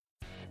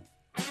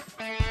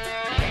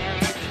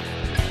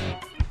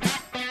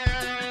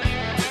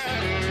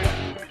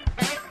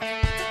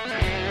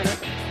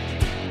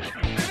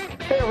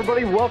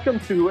everybody. Welcome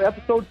to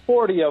episode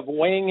 40 of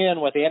Weighing In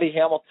with Andy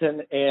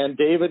Hamilton and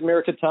David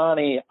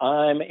Mirikitani.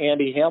 I'm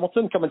Andy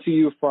Hamilton, coming to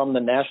you from the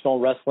National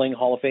Wrestling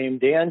Hall of Fame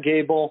Dan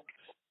Gable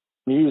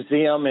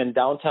Museum in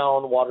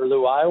downtown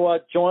Waterloo, Iowa.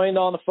 Joined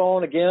on the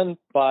phone again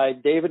by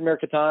David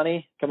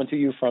Mirikitani, coming to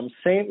you from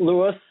St.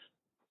 Louis,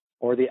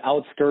 or the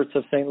outskirts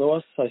of St.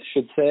 Louis, I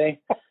should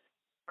say.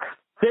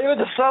 David,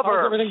 the suburbs.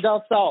 How's everything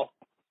down south?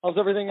 How's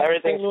everything in the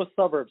St. Louis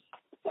suburbs?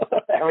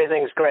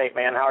 Everything's great,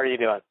 man. How are you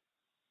doing?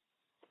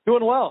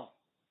 Doing well.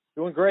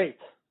 Doing great.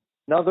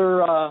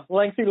 Another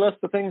lengthy list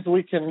of things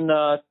we can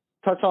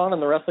touch on in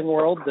the wrestling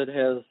world that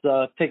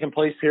has taken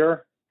place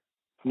here.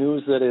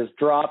 News that has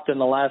dropped in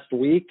the last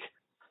week.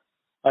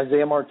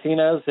 Isaiah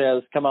Martinez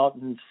has come out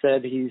and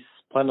said he's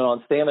planning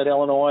on staying at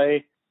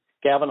Illinois.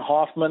 Gavin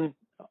Hoffman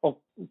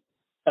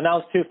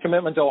announced his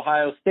commitment to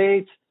Ohio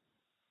State.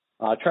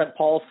 Trent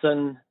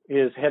Paulson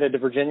is headed to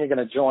Virginia, going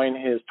to join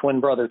his twin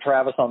brother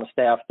Travis on the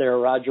staff there.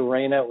 Roger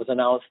Reina was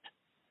announced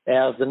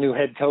as the new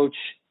head coach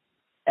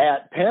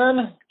at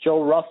Penn.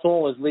 Joe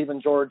Russell is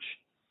leaving George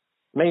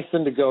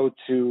Mason to go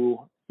to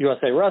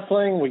USA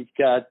Wrestling. We've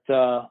got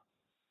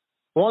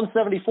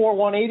 174,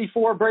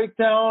 184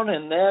 breakdown,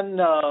 and then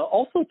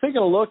also taking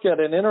a look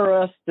at an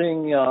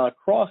interesting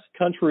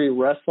cross-country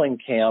wrestling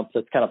camp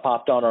that's kind of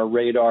popped on our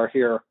radar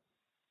here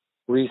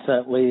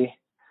recently.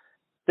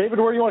 David,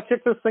 where do you want to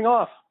kick this thing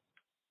off?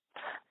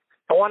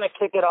 I want to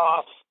kick it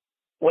off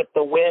with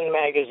the Win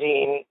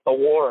Magazine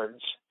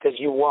Awards, because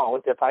you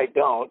won't if I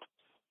don't.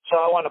 So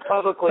I want to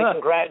publicly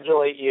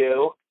congratulate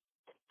you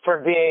for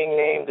being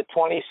named the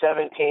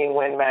 2017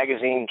 Win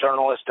Magazine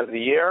Journalist of the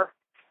Year.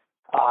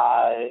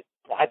 I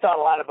thought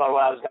a lot about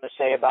what I was going to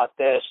say about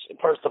this.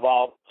 First of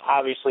all,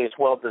 obviously it's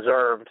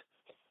well-deserved,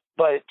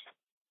 but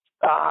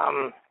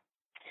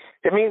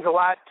it means a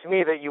lot to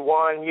me that you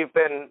won. You've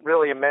been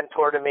really a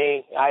mentor to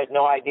me. I had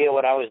no idea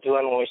what I was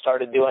doing when we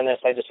started doing this.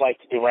 I just like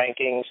to do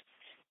rankings.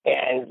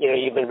 And, you know,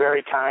 you've been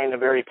very kind and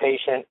very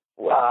patient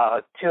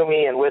to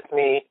me and with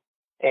me.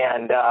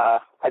 And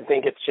I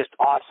think it's just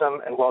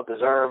awesome and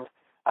well-deserved.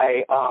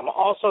 I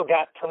also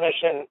got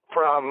permission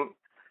from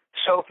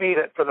Sophie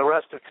that for the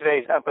rest of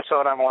today's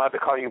episode, I'm allowed to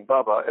call you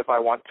Bubba if I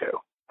want to.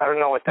 I don't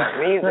know what that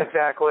means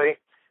exactly,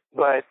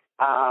 but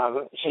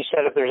she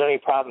said if there's any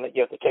problem that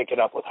you have to take it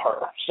up with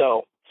her.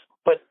 So,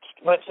 but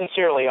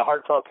sincerely, a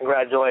heartfelt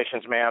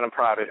congratulations, man. I'm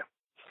proud of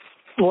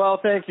you. Well,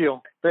 thank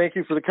you. Thank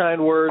you for the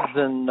kind words.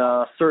 And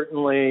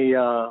certainly,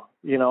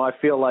 you know, I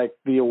feel like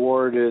the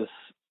award is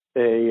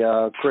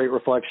a great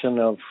reflection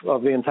of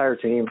the entire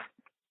team,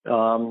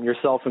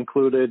 yourself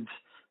included.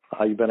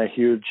 You've been a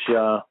huge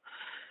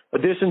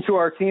addition to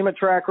our team at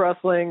Track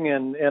Wrestling,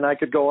 and I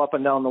could go up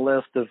and down the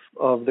list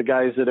of the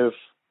guys that have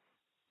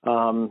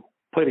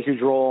played a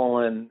huge role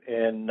in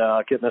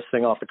getting this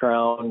thing off the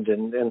ground,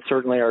 and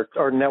certainly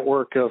our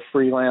network of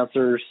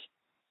freelancers,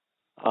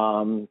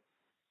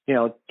 you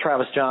know,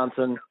 Travis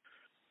Johnson,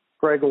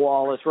 Greg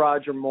Wallace,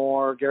 Roger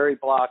Moore, Gary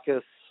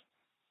Blockus.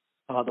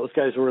 Those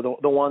guys were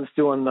the ones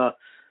doing the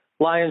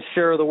lion's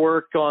share of the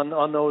work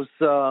on those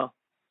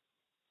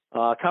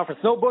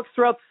conference notebooks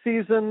throughout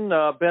the season.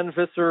 Ben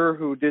Visser,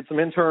 who did some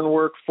intern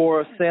work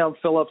for us. Sam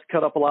Phillips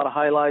cut up a lot of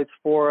highlights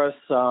for us.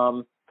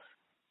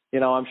 You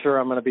know, I'm sure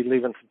I'm going to be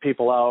leaving some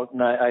people out,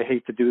 and I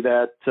hate to do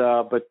that.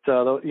 But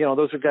you know,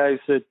 those are guys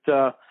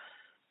that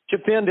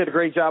chipped in, did a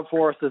great job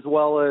for us, as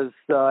well as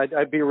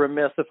I'd be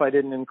remiss if I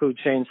didn't include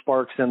Shane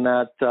Sparks in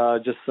that.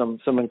 Just some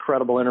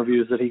incredible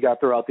interviews that he got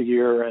throughout the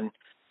year. And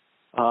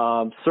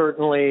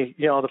certainly,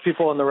 you know, the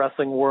people in the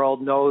wrestling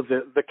world know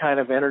the kind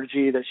of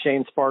energy that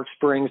Shane Sparks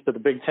brings to the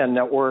Big Ten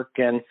Network.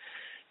 And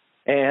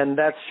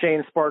that's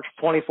Shane Sparks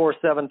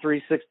 24/7,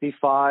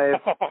 365,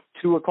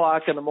 2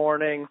 o'clock in the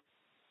morning.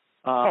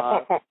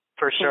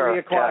 For sure. 3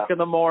 o'clock in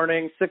the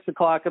morning, 6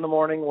 o'clock in the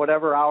morning,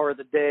 whatever hour of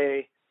the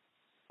day,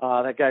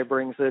 that guy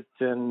brings it.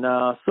 And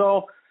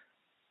so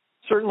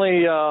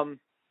certainly,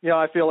 you know,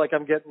 I feel like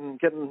I'm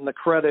getting the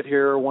credit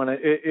here when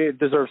it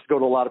deserves to go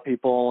to a lot of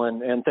people,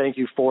 and thank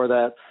you for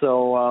that.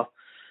 So,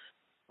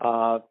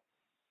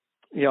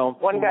 you know,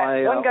 one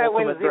guy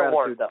wins the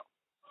award, though.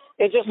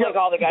 It's just like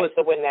all the guys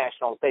that win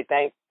nationals. They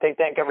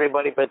thank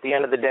everybody, but at the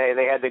end of the day,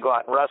 they had to go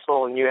out and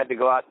wrestle, and you had to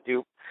go out and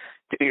do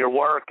your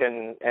work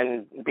and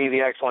be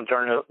the excellent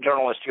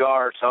journalist you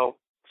are. So,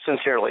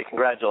 sincerely,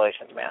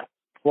 congratulations, man.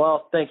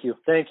 Well, thank you.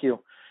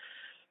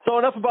 So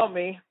enough about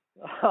me.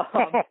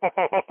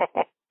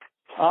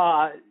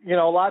 You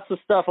know, lots of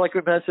stuff, like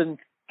we mentioned,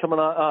 coming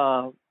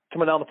down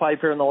the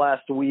pipe here in the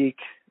last week.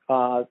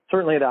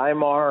 Certainly the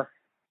Imar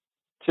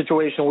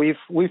situation,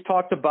 we've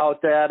talked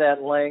about that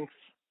at length.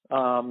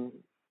 You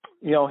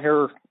know,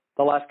 here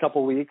the last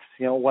couple of weeks.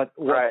 You know, what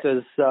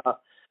does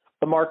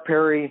the Mark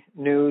Perry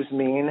news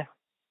mean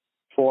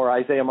for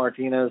Isaiah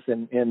Martinez?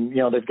 And you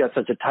know, they've got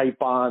such a tight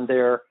bond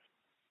there.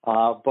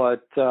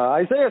 But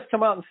Isaiah's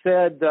come out and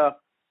said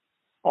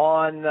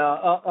on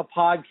a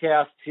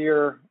podcast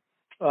here,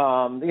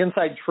 the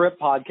Inside Trip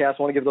podcast.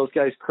 I want to give those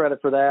guys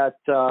credit for that.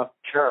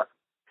 Sure.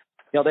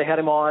 You know, they had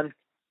him on,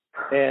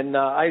 and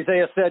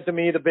Isaiah said to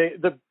me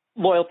the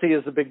loyalty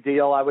is a big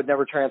deal. I would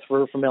never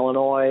transfer from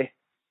Illinois.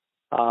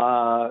 He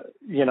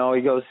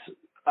goes,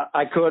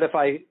 I could,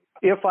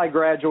 if I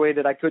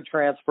graduated, I could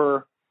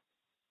transfer.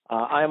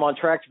 I am on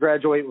track to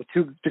graduate with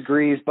 2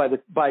 degrees.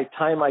 By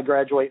time I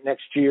graduate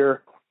next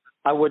year,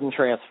 I wouldn't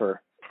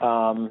transfer.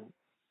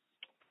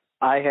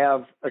 I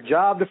have a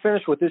job to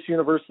finish with this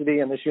university,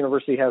 and this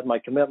university has my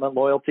commitment.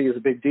 Loyalty is a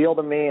big deal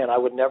to me, and I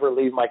would never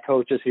leave my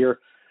coaches here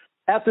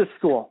at this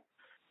school.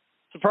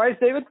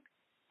 Surprised, David?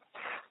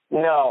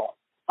 No.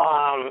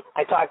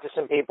 I talked to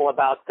some people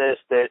about this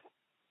that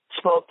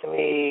spoke to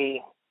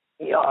me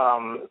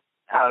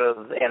out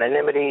of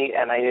anonymity,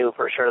 and I knew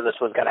for sure this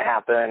was going to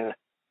happen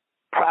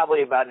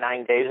probably about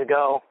 9 days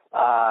ago.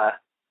 I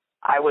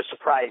was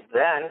surprised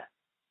then,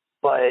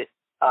 but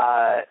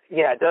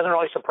it doesn't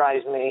really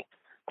surprise me.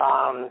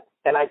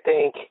 And I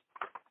think,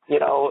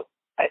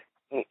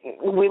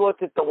 we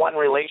looked at the one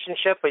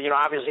relationship, but,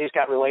 obviously he's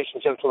got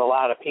relationships with a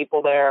lot of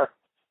people there.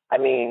 I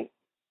mean,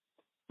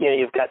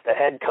 you've got the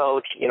head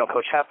coach,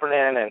 Coach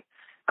Heffernan and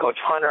Coach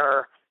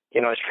Hunter,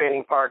 his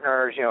training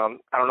partners, I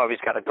don't know if he's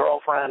got a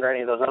girlfriend or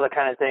any of those other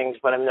kind of things,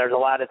 but I mean, there's a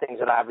lot of things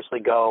that obviously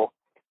go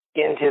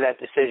into that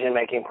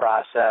decision-making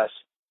process.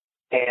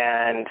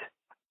 And,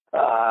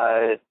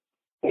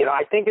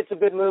 I think it's a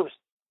good move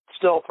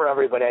still for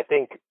everybody. I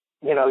think,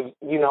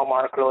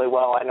 Mark really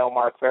well. I know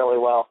Mark fairly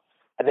well.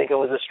 I think it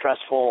was a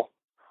stressful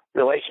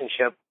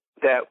relationship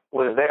that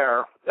was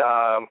there.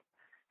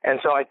 And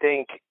so I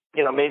think,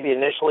 maybe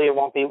initially it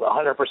won't be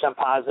 100%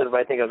 positive.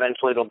 I think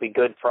eventually it'll be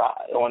good for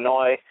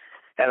Illinois.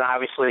 And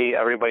obviously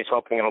everybody's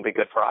hoping it'll be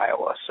good for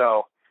Iowa.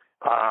 So,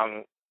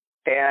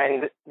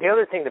 and the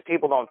other thing that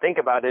people don't think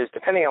about is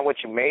depending on what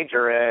you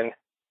major in,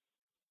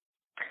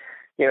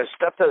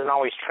 stuff doesn't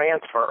always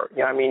transfer.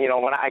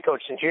 When I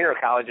coached in junior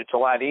college, it's a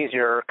lot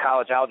easier.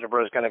 College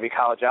algebra is going to be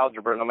college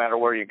algebra no matter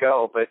where you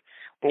go. But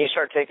when you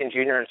start taking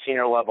junior and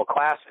senior level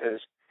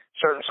classes,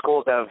 certain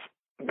schools have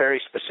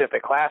very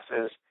specific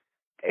classes.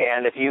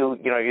 And if you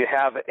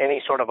have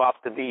any sort of off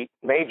the beat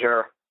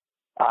major,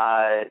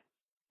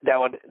 that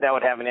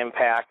would have an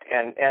impact.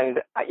 And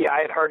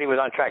I had heard he was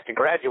on track to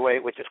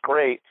graduate, which is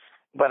great.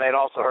 But I'd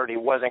also heard he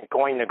wasn't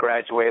going to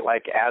graduate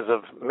like as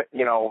of,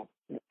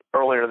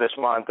 earlier this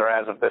month or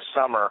as of this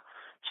summer.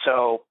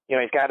 So,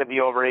 he's got to be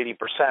over 80%,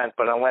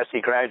 but unless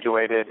he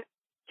graduated,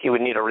 he would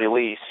need a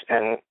release.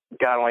 And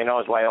God only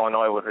knows why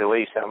Illinois would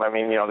release him. I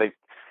mean,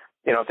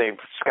 they've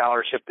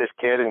scholarshiped this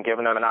kid and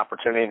given him an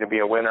opportunity to be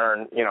a winner.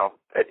 And,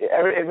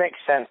 it makes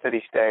sense that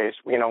he stays,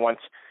 once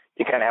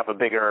you kind of have a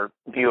bigger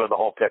view of the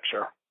whole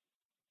picture.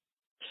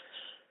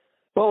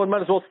 Well, we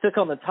might as well stick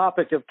on the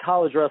topic of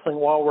college wrestling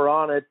while we're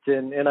on it.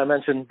 And I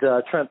mentioned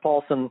Trent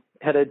Paulson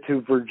headed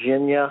to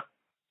Virginia,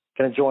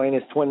 going to join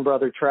his twin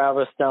brother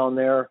Travis down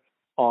there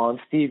on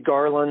Steve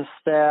Garland's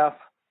staff.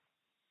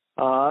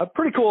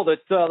 Pretty cool that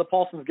the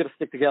Paulsons get to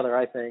stick together,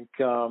 I think.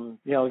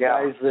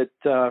 Guys that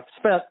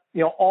spent,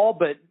 all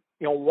but,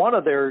 one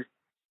of their,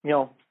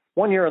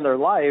 1 year in their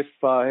life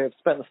have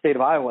spent in the state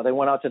of Iowa. They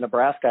went out to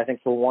Nebraska, I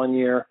think, for 1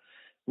 year.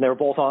 And they were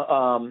both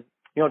on,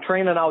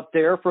 training out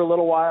there for a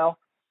little while.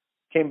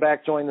 Came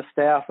back, joined the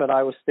staff at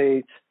Iowa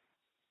State.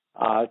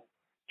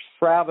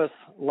 Travis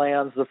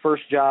lands the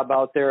first job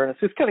out there, and it's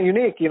just kind of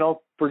unique.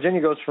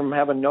 Virginia goes from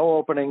having no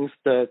openings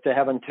to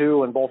having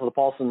 2, and both of the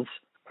Paulsons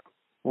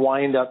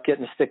wind up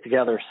getting to stick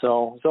together.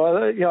 So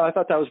I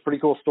thought that was a pretty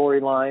cool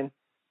storyline.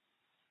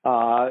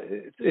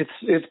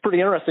 It's pretty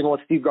interesting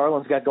what Steve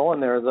Garland's got going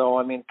there, though.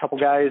 I mean, a couple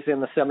guys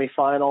in the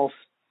semifinals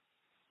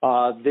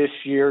this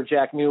year.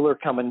 Jack Mueller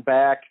coming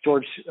back.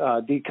 George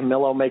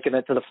DiCamillo making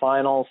it to the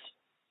finals.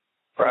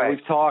 Right.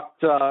 We've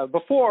talked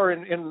before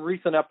in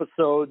recent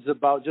episodes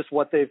about just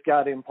what they've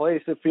got in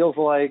place. It feels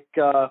like,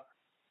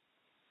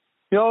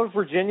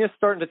 Virginia's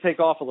starting to take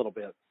off a little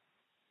bit.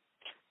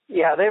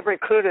 Yeah, they've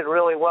recruited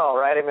really well,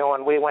 right? I mean,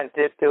 when we went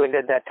through and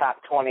did that top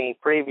 20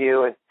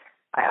 preview, and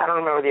I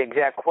don't remember the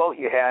exact quote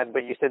you had,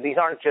 but you said these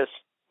aren't just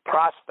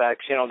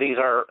prospects. These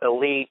are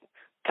elite,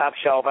 top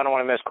shelf. I don't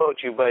want to misquote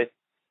you, but,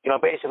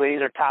 basically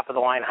these are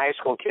top-of-the-line high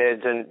school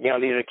kids, and,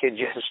 these are kids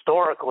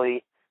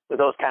historically with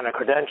those kind of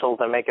credentials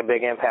that make a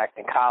big impact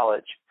in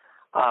college.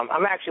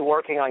 I'm actually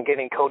working on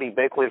getting Cody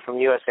Bickley from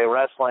USA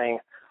Wrestling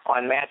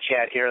on Mat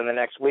Chat here in the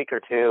next week or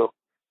two,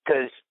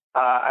 because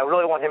I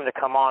really want him to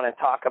come on and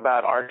talk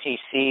about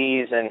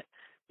RTCs and,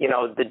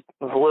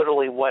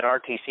 literally what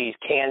RTCs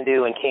can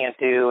do and can't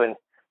do, and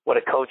what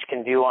a coach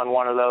can do on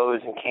one of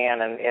those and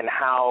can, and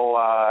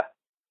how,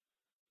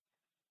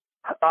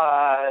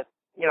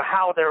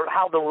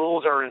 how the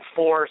rules are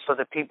enforced so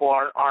that people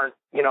aren't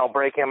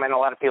breaking them. And a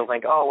lot of people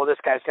think, oh, well, this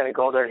guy's going to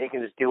go there and he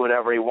can just do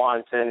whatever he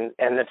wants. And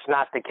it's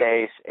not the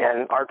case.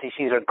 And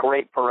RTCs are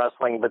great for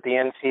wrestling, but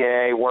the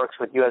NCAA works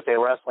with USA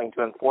Wrestling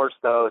to enforce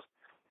those.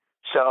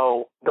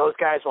 So those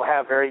guys will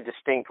have very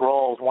distinct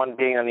roles, one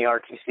being on the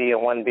RTC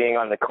and one being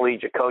on the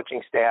collegiate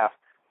coaching staff.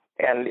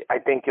 And I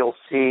think you'll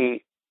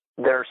see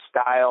their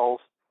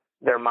styles,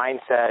 their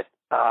mindset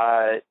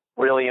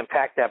really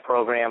impact that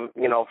program,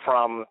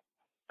 from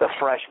the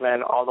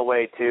freshmen all the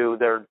way to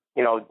their,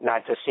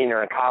 not just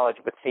senior in college,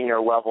 but senior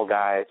level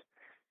guys.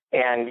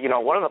 And,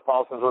 one of the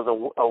Paulsons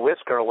was a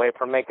whisker away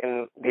from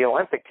making the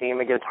Olympic team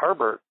against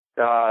Herbert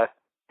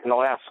in the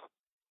last,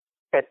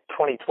 at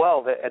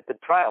 2012 at the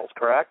trials,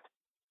 correct?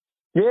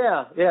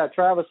 Yeah,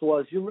 Travis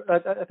was.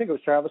 I think it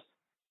was Travis.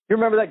 You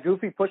remember that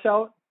goofy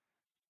push-out?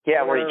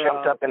 Yeah, where he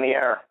jumped up in the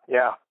air.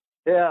 Yeah.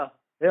 Yeah.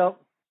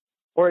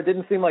 Or it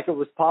didn't seem like it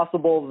was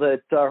possible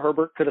that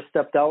Herbert could have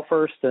stepped out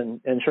first,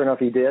 and sure enough,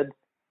 he did.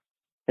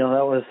 That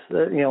was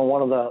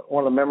one of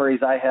the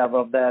memories I have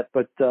of that.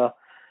 But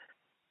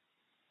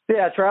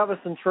Travis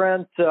and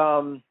Trent,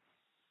 guys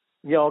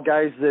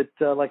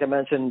that like I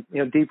mentioned,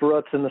 deep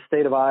roots in the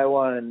state of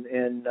Iowa,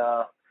 and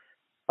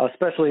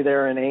especially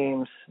there in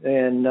Ames,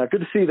 and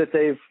good to see that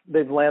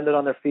they've landed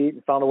on their feet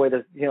and found a way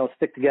to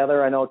stick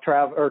together. I know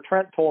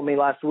Trent told me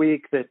last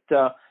week that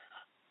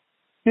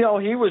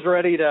he was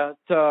ready to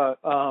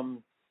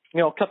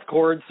cut the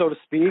cord, so to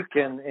speak,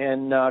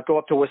 and go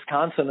up to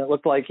Wisconsin. It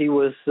looked like he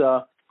was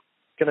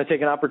going to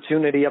take an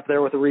opportunity up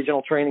there with the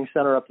regional training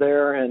center up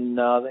there, and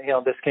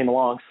this came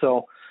along.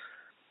 So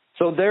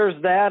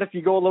there's that. If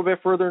you go a little bit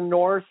further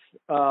north,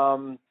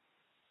 Penn.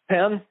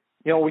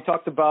 We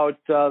talked about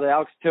the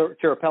Alex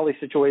Tirapelli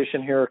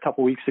situation here a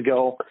couple weeks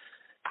ago,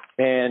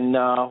 and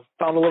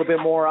found a little bit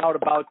more out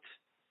about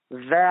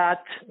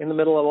that in the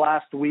middle of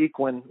last week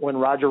when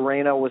Roger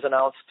Reyna was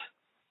announced.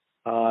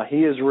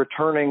 He is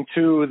returning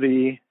to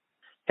the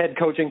head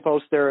coaching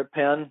post there at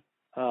Penn.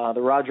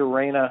 The Roger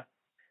Reyna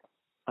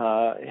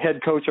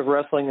head coach of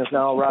wrestling is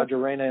now Roger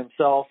Reyna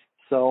himself.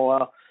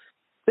 So,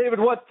 David,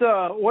 what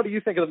do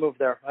you think of the move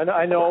there?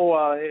 I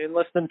know in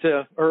listening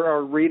to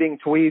or reading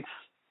tweets,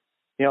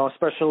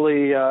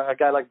 especially a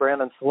guy like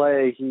Brandon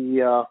Slay,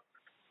 he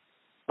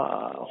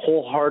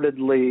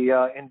wholeheartedly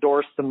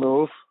endorsed the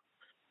move.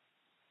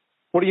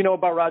 What do you know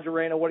about Roger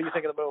Reyna? What do you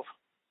think of the move?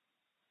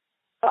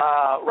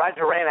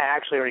 Roger Reyna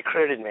actually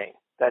recruited me.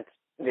 That's,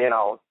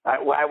 I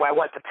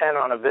went to Penn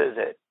on a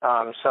visit.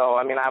 So,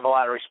 I have a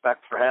lot of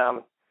respect for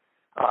him.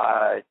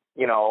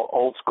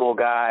 Old school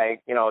guy.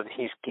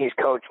 He's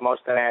coached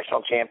most of the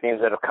national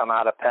champions that have come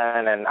out of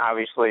Penn, and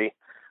obviously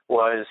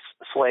was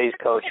Slay's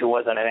coach, who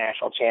wasn't a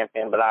national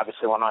champion, but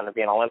obviously went on to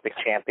be an Olympic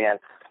champion.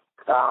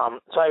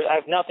 So I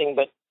have nothing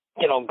but,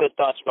 good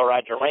thoughts about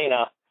Roger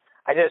Reyna.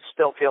 I just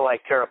still feel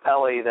like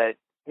Tirapelli that,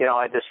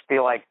 I just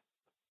feel like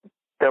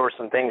there were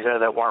some things there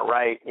that weren't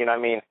right.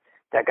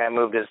 That guy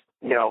moved his,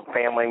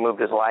 family,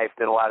 moved his life,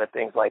 did a lot of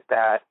things like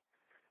that.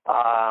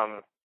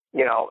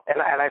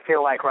 And I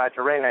feel like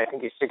Roger Reyna, I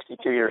think he's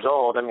 62 years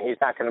old. He's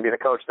not going to be the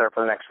coach there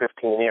for the next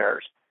 15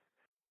 years.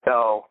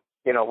 So,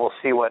 we'll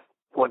see what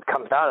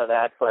comes out of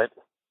that. But,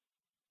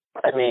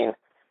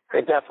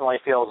 it definitely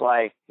feels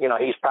like,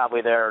 he's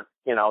probably there,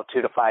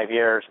 2 to 5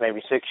 years,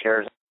 maybe 6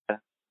 years.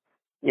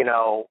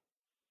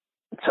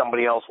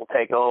 Somebody else will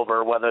take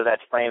over, whether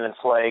that's Brandon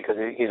Slay because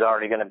he's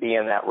already going to be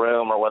in that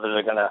room, or whether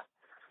they're going to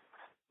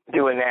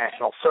do a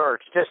national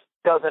search. Just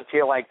doesn't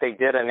feel like they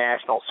did a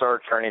national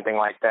search or anything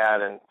like that.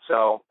 And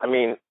so, I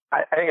think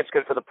it's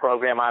good for the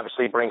program.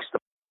 Obviously, brings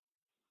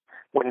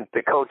when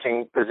the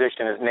coaching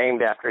position is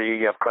named after you,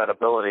 you have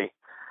credibility.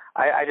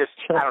 I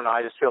don't know.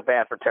 I just feel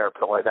bad for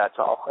Tirapelli. That's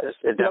all.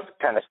 It just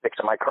kind of sticks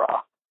in my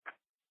craw.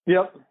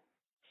 Yep.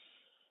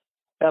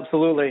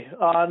 Absolutely.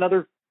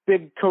 Another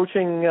big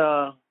coaching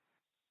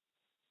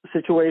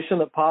situation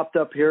that popped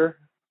up here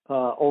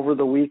over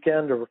the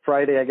weekend, or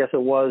Friday, I guess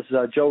it was.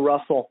 Joe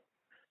Russell,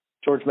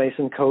 George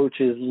Mason coach,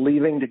 is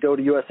leaving to go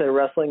to USA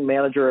Wrestling,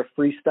 manager of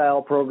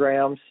freestyle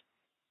programs.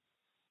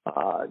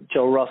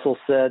 Joe Russell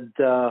said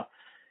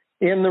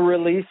in the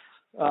release,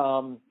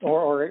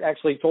 or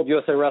actually told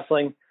USA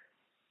Wrestling,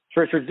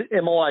 Richard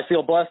Immel, I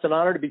feel blessed and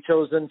honored to be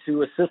chosen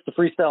to assist the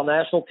freestyle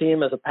national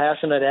team as a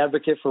passionate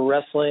advocate for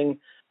wrestling.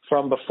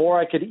 From before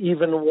I could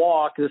even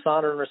walk, this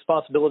honor and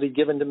responsibility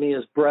given to me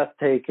is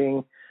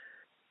breathtaking.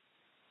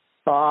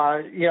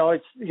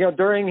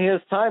 During his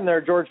time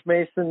there,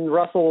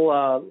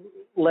 Russell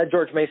led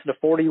George Mason to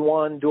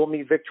 41 dual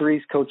meet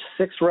victories, coached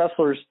 6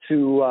 wrestlers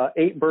to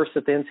 8 berths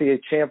at the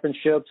NCAA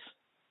championships.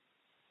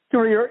 It's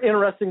really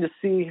interesting to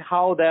see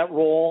how that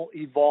role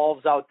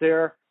evolves out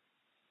there.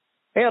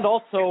 And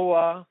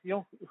also,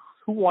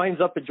 who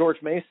winds up at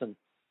George Mason.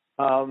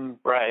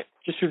 Right.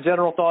 Just your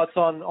general thoughts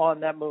on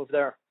that move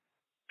there.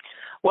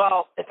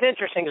 Well, it's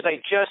interesting because I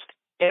just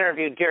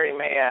interviewed Gary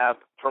Mayab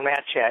for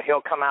Mat Chat.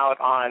 It'll come out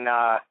on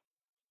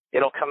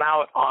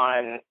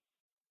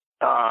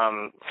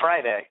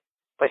Friday,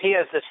 but he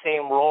has the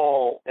same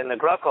role in the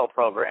Greco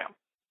program.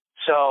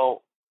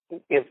 So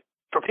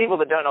for people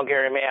that don't know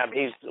Gary Mayab,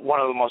 he's one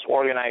of the most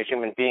organized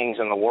human beings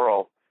in the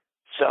world.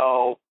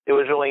 So it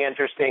was really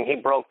interesting. He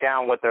broke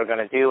down what they're going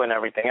to do and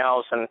everything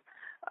else. And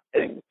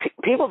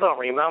people don't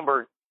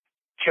remember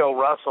Joe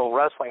Russell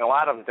wrestling. A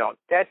lot of them don't.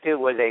 That dude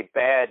was a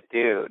bad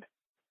dude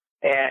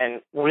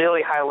and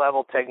really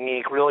high-level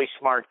technique, really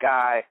smart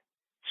guy.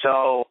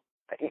 So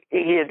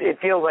it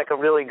feels like a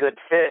really good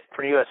fit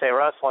for USA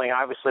Wrestling.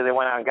 Obviously, they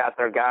went out and got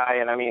their guy.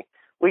 And,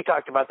 we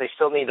talked about they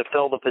still need to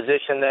fill the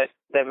position that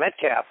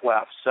Metcalf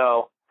left.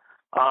 So,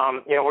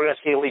 we're going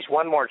to see at least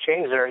one more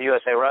change there at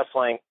USA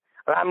Wrestling.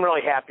 I'm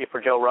really happy for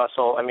Joe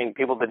Russell. I mean,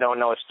 people that don't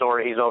know his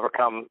story, he's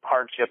overcome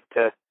hardship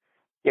to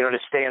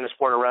stay in the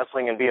sport of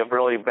wrestling and be a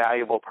really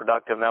valuable,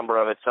 productive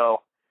member of it.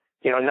 So,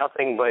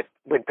 nothing but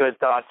good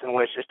thoughts and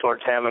wishes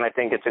towards him, and I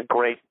think it's a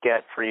great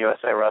get for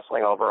USA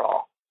Wrestling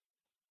overall.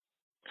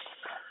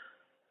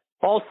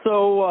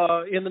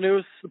 Also, in the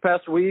news the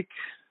past week,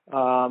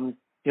 the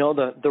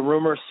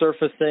rumors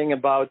surfacing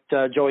about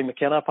Joey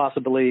McKenna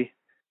possibly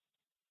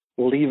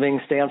leaving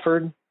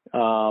Stanford.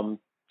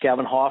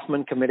 Gavin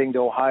Hoffman committing to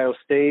Ohio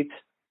State.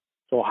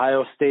 So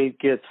Ohio State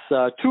gets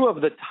two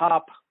of the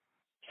top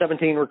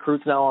 17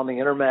 recruits now on the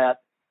Intermat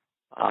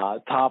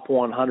top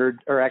 100,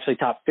 or actually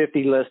top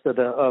 50 list of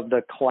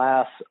the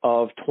class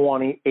of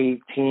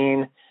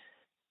 2018.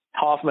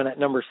 Hoffman at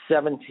number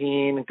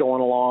 17,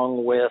 going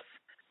along with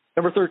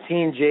number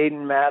 13,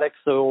 Jaden Maddox.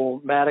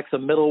 So Maddox a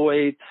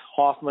middleweight,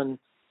 Hoffman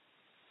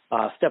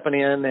stepping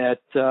in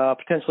at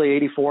potentially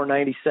 84,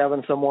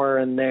 97, somewhere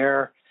in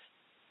there.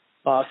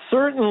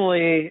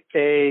 Certainly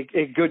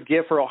a good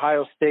gift for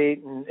Ohio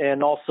State,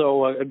 and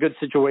also a good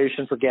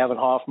situation for Gavin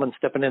Hoffman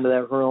stepping into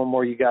that room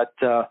where you got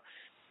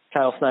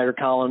Kyle Snyder,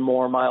 Colin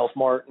Moore, Miles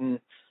Martin,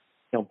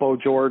 Bo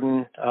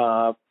Jordan,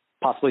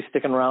 possibly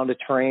sticking around to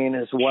train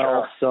as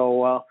well.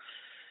 Sure.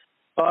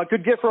 So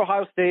good gift for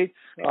Ohio State.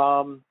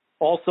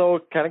 Also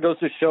kind of goes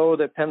to show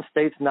that Penn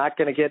State's not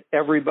going to get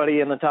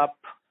everybody in the top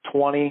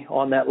 20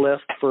 on that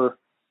list for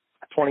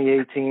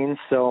 2018.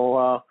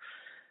 So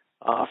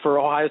for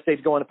Ohio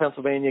State going to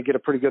Pennsylvania, get a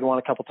pretty good one,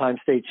 a couple times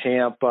state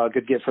champ,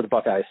 good gift for the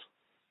Buckeyes.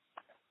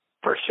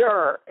 For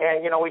sure.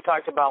 And, we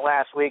talked about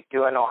last week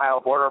doing Ohio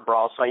Border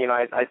Brawl. So,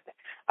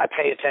 I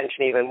pay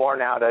attention even more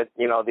now to,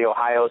 the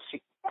Ohio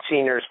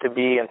seniors to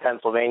be and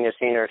Pennsylvania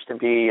seniors to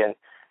be and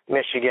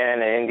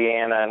Michigan and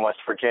Indiana and West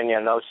Virginia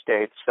and those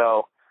states.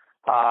 So,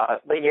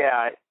 but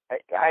yeah,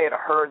 I had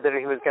heard that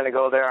he was going to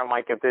go there. I'm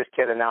like, if this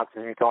kid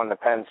announces he's going to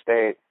Penn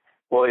State,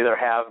 we'll either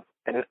have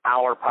an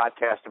hour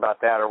podcast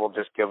about that or we'll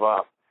just give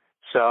up.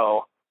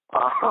 So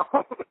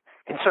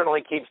it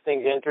certainly keeps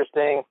things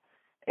interesting.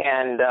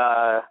 And,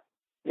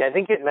 I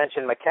think you'd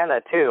mentioned McKenna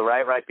too,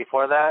 right? Right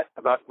before that,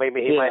 about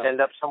maybe he might end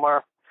up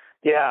somewhere.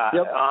 Yeah.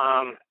 Yep.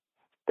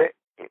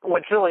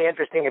 What's really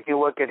interesting if you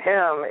look at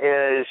him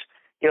is,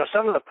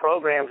 some of the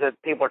programs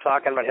that people are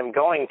talking about him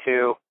going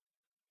to,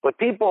 but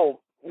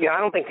people, I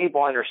don't think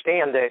people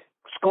understand that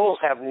schools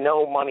have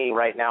no money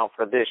right now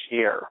for this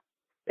year.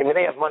 I mean,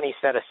 they have money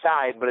set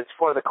aside, but it's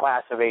for the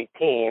class of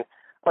 18.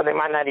 Or they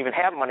might not even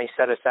have money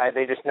set aside.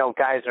 They just know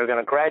guys are going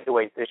to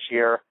graduate this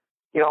year.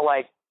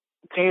 Like,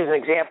 to use an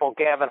example,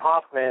 Gavin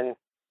Hoffman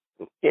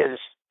is,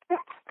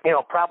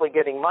 probably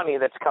getting money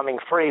that's coming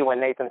free when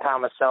Nathan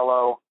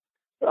Tomasello,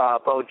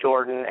 Bo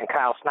Jordan, and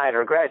Kyle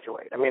Snyder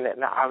graduate. I mean,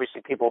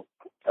 obviously people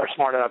are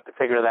smart enough to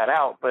figure that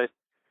out, but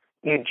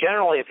you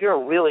generally, if you're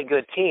a really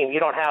good team, you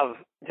don't have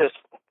just,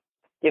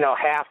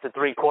 half to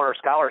three-quarter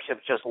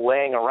scholarships just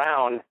laying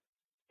around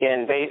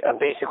in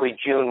basically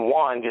June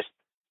 1, just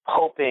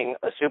hoping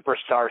a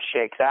superstar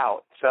shakes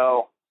out.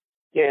 So,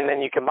 and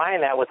then you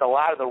combine that with a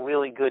lot of the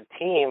really good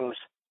teams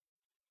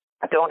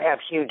that don't have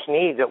huge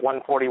needs at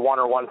 141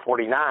 or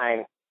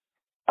 149.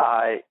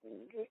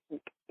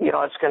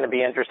 It's going to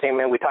be interesting. I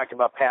mean, we talked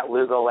about Pat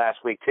Lugo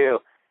last week too.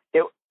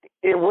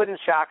 It wouldn't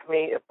shock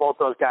me if both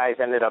those guys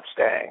ended up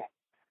staying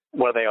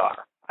where they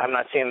are. I'm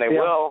not saying they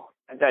will.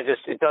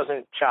 It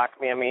doesn't shock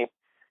me. I mean,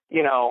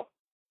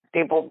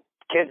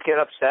 kids get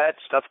upset,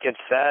 stuff gets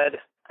said.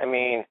 I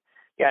mean,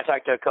 I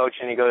talked to a coach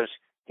and he goes,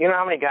 you know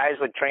how many guys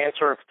would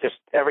transfer if just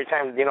every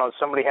time,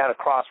 somebody had a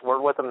cross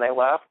word with them, they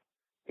left?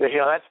 He goes,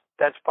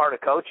 that's part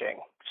of coaching.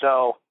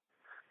 So,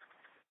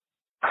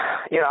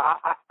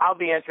 I'll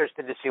be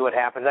interested to see what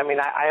happens. I mean,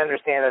 I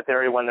understand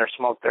that when there's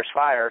smoke, there's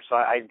fire. So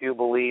I do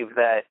believe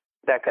that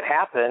could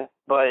happen.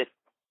 But,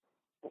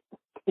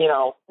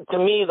 to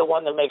me, the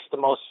one that makes the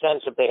most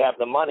sense if they have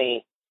the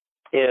money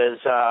is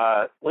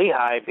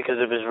Lehigh because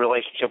of his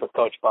relationship with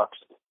Coach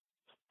Buxton.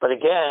 But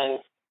again,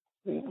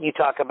 you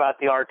talk about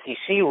the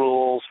RTC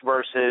rules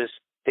versus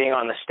being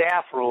on the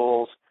staff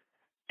rules,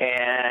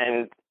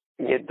 and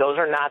those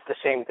are not the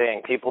same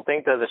thing. People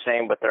think they're the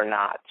same, but they're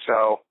not.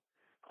 So,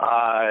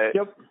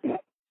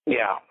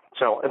 yeah.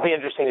 So it'd be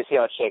interesting to see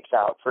how it shakes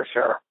out for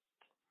sure.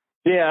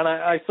 Yeah, and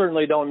I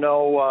certainly don't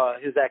know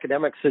his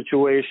academic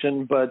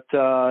situation, but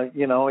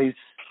he's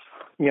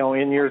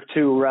in year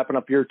 2, wrapping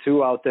up year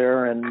 2 out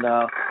there, and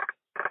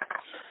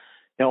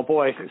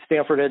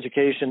Stanford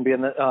education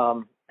being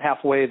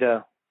halfway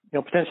to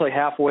potentially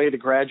halfway to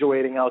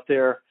graduating out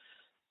there.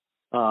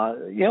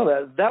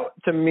 That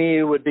to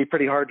me would be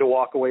pretty hard to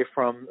walk away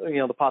from.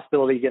 The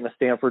possibility of getting a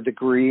Stanford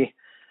degree.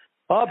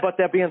 But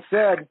that being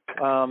said,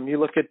 you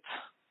look at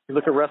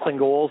Wrestling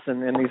Goals,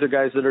 and these are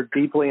guys that are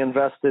deeply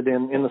invested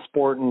in the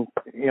sport, and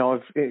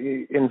have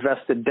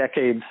invested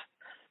decades,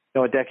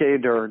 a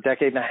decade or a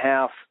decade and a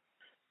half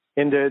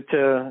into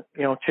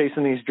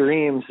chasing these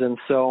dreams. And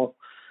so,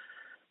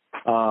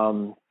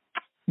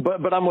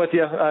 but I'm with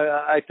you.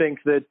 I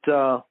think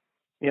that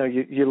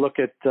you look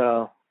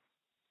at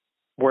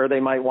where they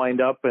might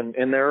wind up,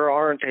 and there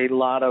aren't a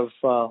lot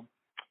of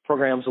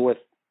programs with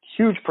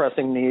huge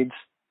pressing needs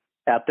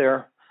out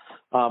there.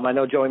 I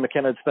know Joey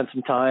McKenna had spent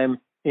some time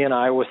in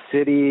Iowa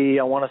City,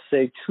 I want to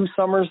say 2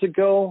 summers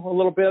ago, a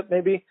little bit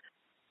maybe,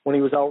 when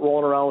he was out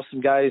rolling around with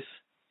some guys,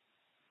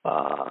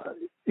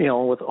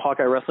 with the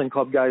Hawkeye Wrestling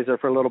Club guys there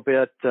for a little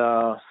bit.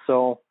 But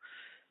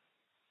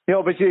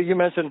you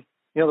mentioned,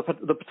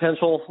 the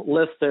potential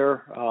list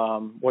there.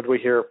 What do we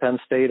hear? Penn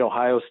State,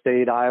 Ohio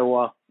State,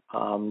 Iowa,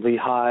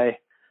 Lehigh.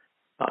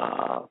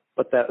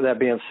 But that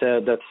being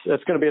said,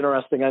 that's going to be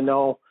interesting. I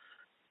know,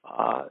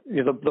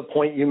 the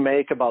point you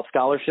make about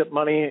scholarship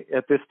money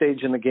at this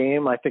stage in the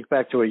game. I think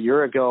back to a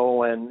year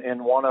ago,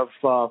 and one of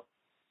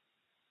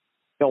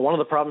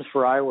the problems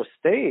for Iowa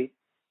State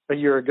a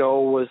year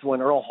ago was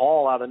when Earl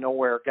Hall out of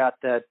nowhere got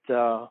that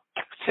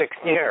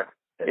 6th year.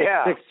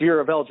 Yeah. 6th year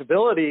of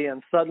eligibility,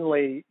 and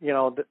suddenly,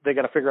 they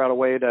got to figure out a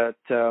way to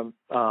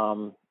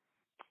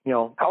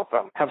help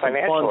them, have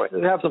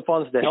some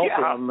funds to help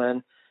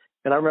them.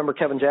 And I remember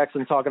Kevin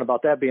Jackson talking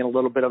about that being a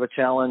little bit of a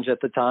challenge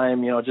at the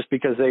time, just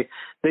because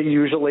they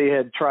usually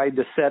had tried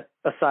to set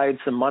aside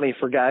some money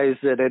for guys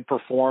that had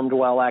performed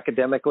well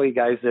academically,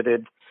 guys that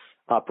had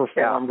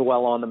performed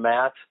well on the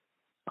mat.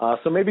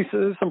 So maybe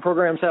some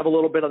programs have a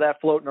little bit of that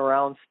floating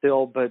around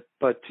still, but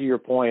to your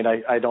point,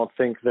 I don't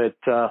think that,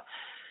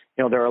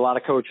 there are a lot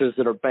of coaches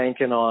that are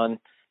banking on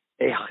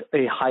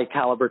a high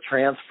caliber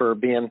transfer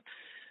being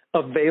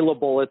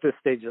available at this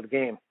stage of the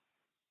game.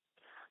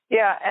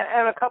 Yeah,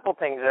 and a couple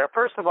things there.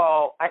 First of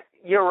all,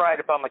 you're right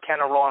about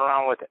McKenna rolling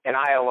around in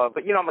Iowa,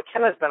 but,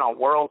 McKenna's been on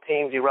world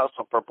teams. He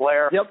wrestled for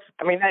Blair. Yep.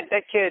 I mean,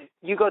 that kid,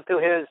 you go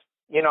through his,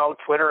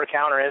 Twitter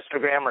account or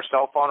Instagram or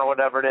cell phone or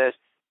whatever it is,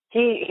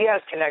 he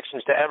has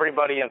connections to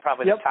everybody in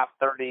probably the top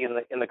 30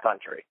 in the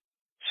country.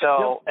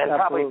 So, and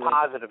probably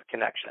positive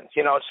connections,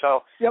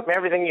 so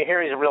everything you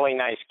hear, he's a really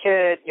nice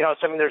kid,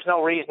 so there's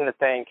no reason to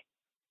think,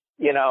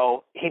 he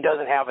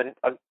doesn't have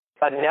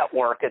a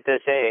network at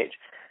this age.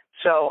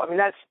 So,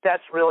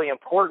 that's really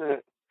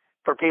important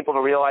for people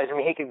to realize.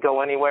 He could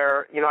go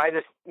anywhere,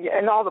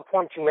 and all the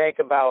points you make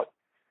about,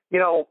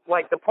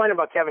 like the point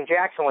about Kevin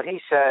Jackson, what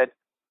he said,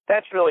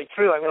 that's really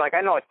true.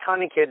 I know a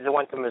ton of kids that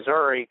went to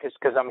Missouri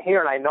because I'm here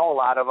and I know a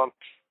lot of them,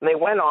 and they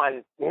went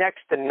on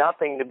next to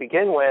nothing to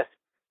begin with.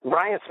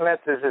 Brian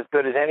Smith is as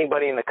good as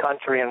anybody in the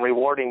country in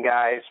rewarding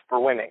guys for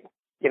winning,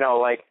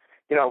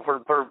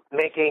 for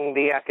making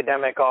the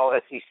academic all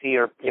SEC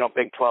or,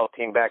 Big 12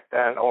 team back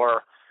then,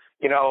 or,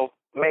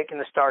 making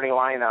the starting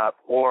lineup,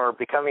 or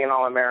becoming an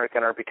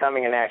All-American, or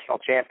becoming a national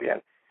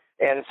champion.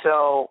 And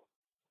so,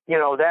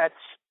 that's,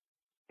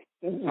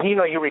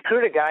 you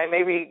recruit a guy,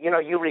 maybe,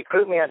 you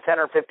recruit me on 10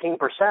 or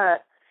 15%,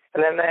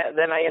 and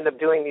then I end up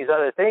doing these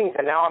other things,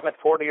 and now I'm at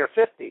 40 or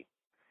 50.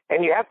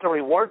 And you have to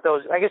reward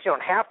those. I guess you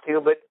don't have to,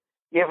 but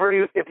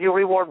if you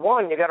reward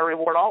one, you got to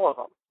reward all of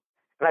them.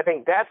 And I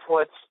think that's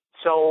what's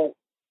so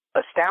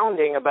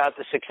astounding about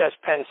the success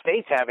Penn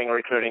State's having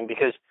recruiting,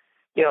 because,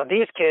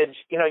 these kids,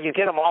 you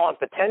get them all on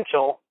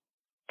potential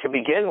to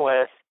begin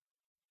with,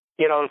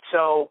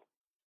 so,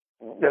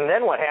 and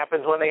then what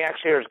happens when they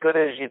actually are as good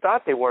as you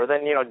thought they were?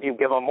 Then, do you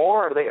give them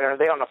more? Are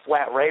they on a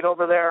flat rate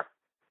over there?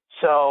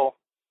 So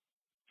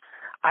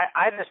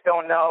I just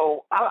don't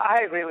know.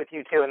 I agree with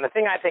you, too. And the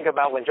thing I think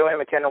about when Joey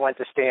McKenna went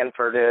to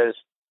Stanford is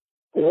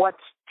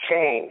what's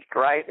changed,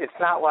 right? It's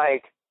not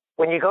like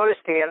when you go to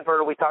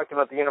Stanford, we talked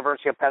about the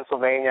University of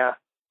Pennsylvania,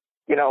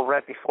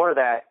 right before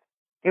that,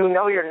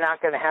 you're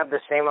not going to have the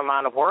same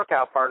amount of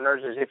workout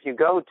partners as if you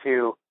go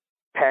to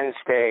Penn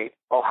State,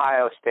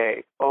 Ohio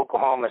State,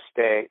 Oklahoma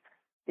State,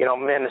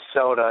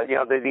 Minnesota,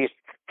 these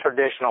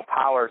traditional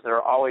powers that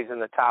are always in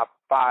the top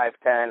 5,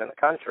 10 in the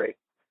country.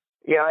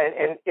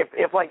 And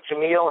if like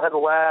Jamil had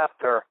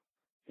left, or,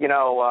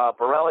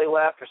 Borelli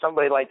left, or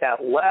somebody like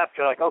that left,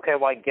 you're like, okay,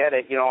 well, I get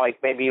it. Like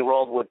maybe you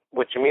rolled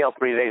with Jamil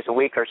 3 days a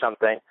week or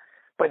something,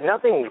 but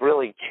nothing's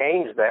really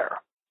changed there.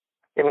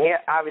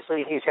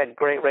 Obviously he's had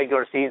great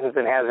regular seasons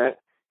and hasn't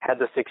had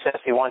the success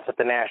he wants at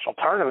the national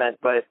tournament,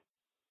 but,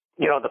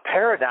 the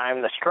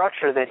paradigm, the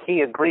structure that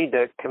he agreed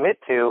to commit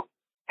to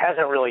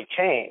hasn't really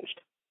changed.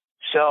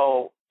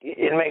 So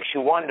it makes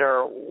you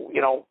wonder,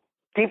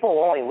 people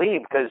only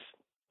leave because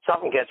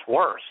something gets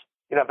worse.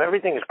 If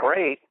everything's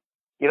great,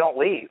 you don't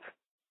leave.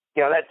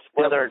 That's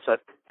whether it's a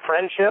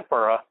friendship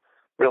or a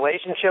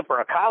relationship or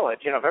a college.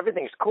 If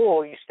everything's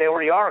cool, you stay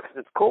where you are because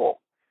it's cool.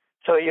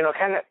 So,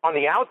 kind of on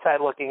the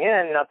outside looking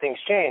in, nothing's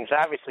changed.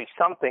 Obviously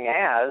something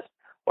has,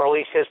 or at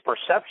least his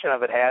perception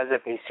of it has,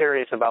 if he's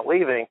serious about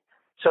leaving.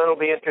 So it'll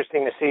be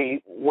interesting to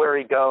see where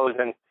he goes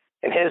and,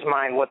 in his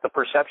mind, what the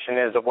perception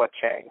is of what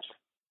changed.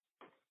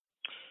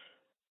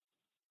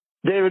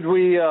 David,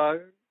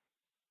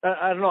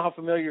 I don't know how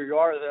familiar you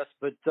are with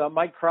this, but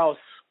Mike Kraus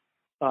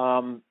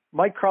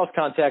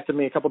contacted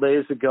me a couple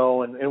days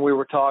ago, and we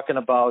were talking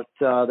about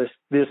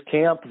this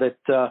camp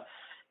that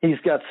he's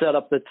got set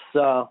up.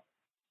 That's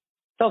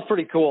sounds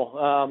pretty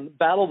cool.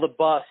 Battle the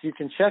Bus. You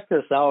can check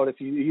this out if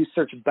you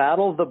search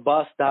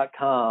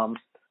battlethebus.com.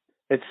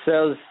 It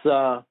says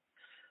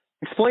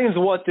explains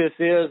what this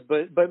is,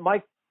 but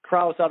Mike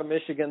Kraus out of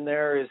Michigan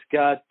there has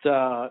got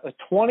a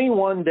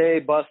 21-day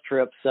bus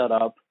trip set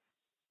up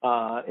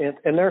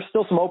and there's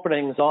still some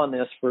openings on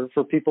this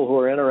for people who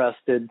are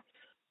interested.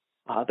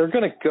 They're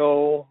going to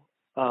go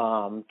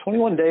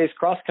 21 days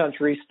cross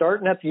country,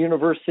 starting at the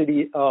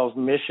University of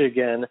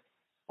Michigan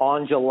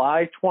on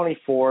July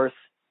 24th,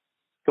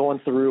 going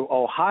through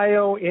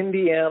Ohio,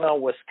 Indiana,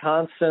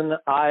 Wisconsin,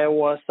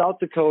 Iowa, South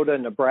Dakota,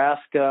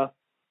 Nebraska,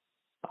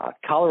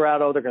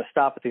 Colorado. They're going to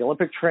stop at the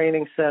Olympic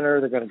Training Center.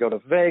 They're going to go to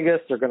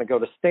Vegas. They're going to go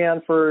to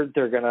Stanford.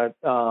 They're going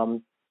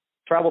to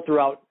travel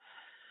throughout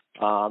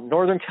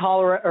Northern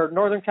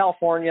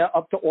California,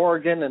 up to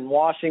Oregon and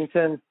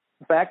Washington,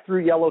 back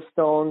through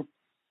Yellowstone,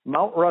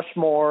 Mount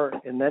Rushmore,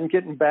 and then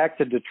getting back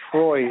to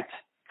Detroit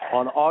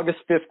on August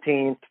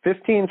 15th.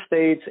 15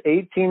 states,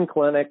 18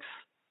 clinics,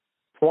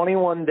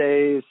 21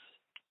 days.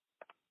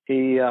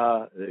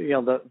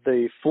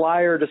 The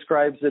flyer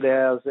describes it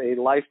as a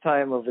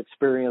lifetime of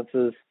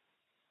experiences.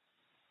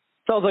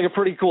 Sounds like a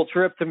pretty cool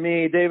trip to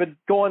me. David,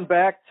 going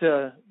back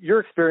to your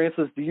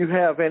experiences, do you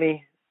have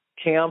any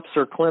camps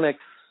or clinics,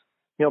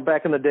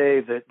 back in the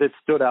day that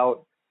stood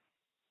out,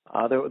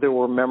 that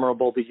were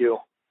memorable to you?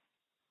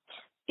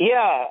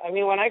 Yeah, I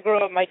mean, when I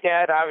grew up, my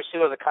dad obviously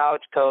was a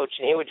college coach,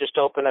 and he would just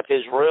open up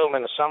his room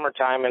in the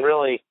summertime, and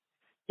really,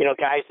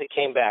 guys that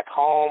came back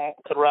home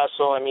could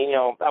wrestle. I mean,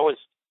 I was,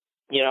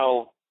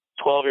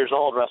 12 years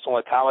old wrestling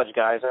with college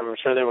guys. I'm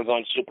sure they were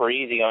going super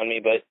easy on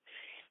me, but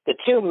the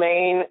two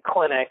main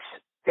clinics,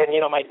 and,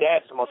 my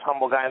dad's the most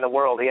humble guy in the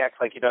world. He acts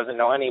like he doesn't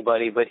know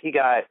anybody, but he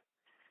got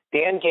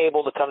Dan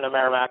Gable to come to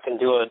Merrimack and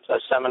do a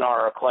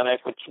seminar or a clinic,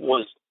 which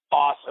was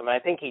awesome. I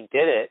think he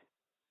did it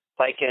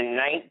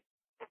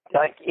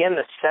in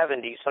the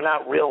 70s, so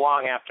not real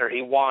long after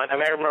he won. I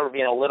mean, I remember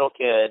being a little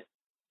kid.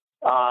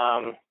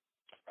 And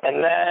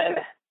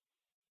then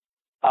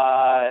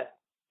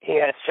he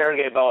had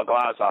Sergei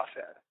Beloglazov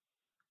in,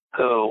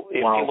 who,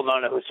 if people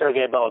don't know who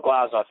Sergei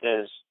Beloglazov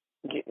is,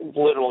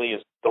 literally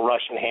is the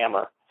Russian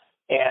Hammer.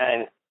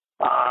 And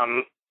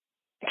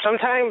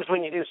sometimes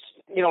when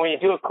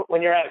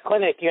you're at a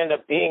clinic, you end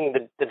up being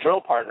the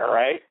drill partner,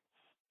 right?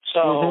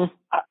 So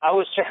I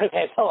was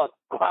Sergei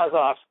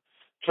Beloglazov's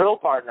drill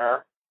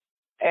partner.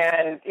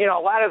 And, a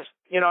lot of,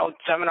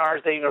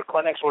 seminars, or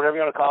clinics, whatever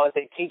you want to call it,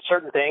 they teach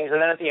certain things.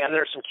 And then at the end,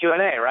 there's some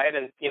Q&A, right?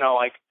 And,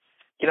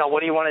 what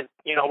do you want to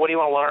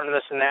learn,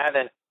 this and that?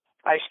 And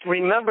I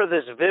remember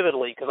this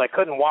vividly because I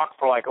couldn't walk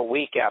for like a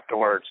week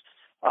afterwards.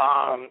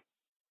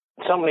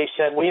 Somebody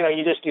said, well,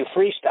 you just do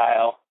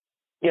freestyle.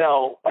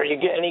 Are you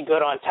getting any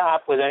good on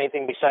top with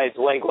anything besides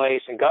leg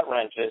lace and gut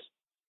wrenches?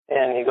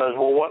 And he goes,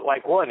 well, what?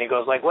 And he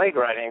goes, like leg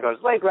riding. He goes,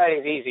 leg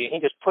riding's easy. And he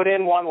just put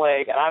in one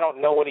leg, and I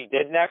don't know what he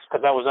did next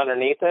because I was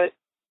underneath it.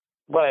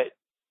 But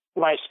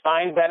my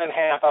spine bent in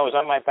half. I was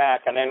on my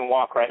back, and I didn't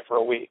walk right for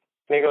a week.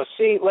 And he goes,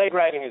 see, leg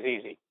riding is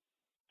easy.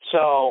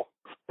 So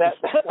that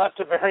left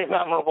a very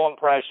memorable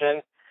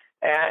impression.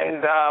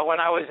 And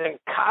when I was in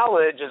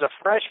college as a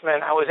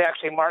freshman, I was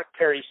actually Mark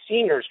Perry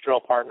Sr.'s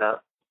drill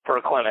partner for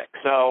a clinic.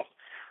 So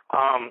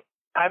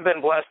I've been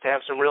blessed to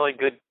have some really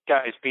good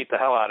guys beat the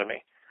hell out of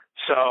me.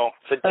 So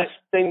this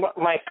thing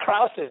Mike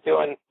Kraus is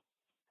doing,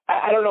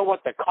 I don't know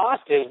what the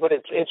cost is, but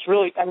it's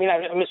really, I mean,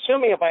 I'm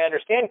assuming if I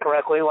understand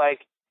correctly, like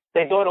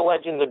they go to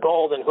Legends of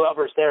Gold and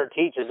whoever's there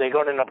teaches. They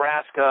go to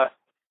Nebraska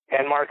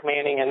and Mark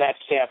Manning and that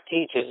staff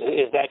teaches.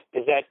 Is that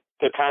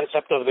the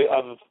concept of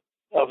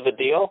the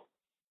deal?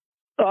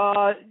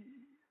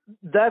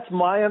 That's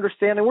my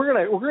understanding. We're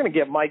gonna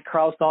get Mike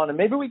Kraus on, and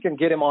maybe we can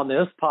get him on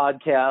this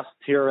podcast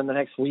here in the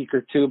next week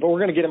or two. But we're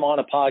gonna get him on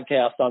a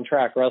podcast on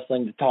Track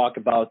Wrestling to talk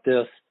about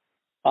this.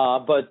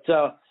 But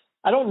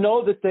I don't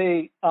know that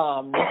they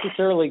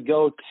necessarily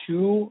go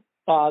to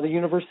the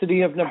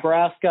University of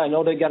Nebraska. I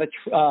know they got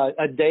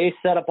a day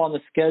set up on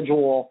the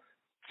schedule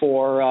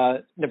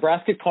for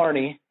Nebraska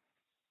Kearney.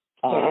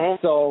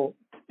 So,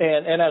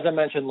 and as I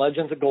mentioned,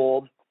 Legends of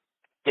Gold.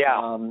 Yeah.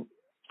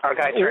 Our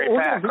guy Terry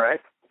Pack, right?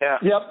 Yeah.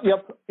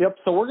 Yep.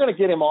 So we're going to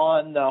get him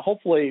on.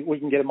 Hopefully, we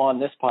can get him on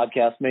this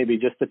podcast, maybe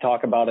just to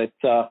talk about it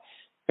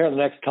here in the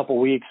next couple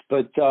of weeks.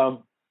 But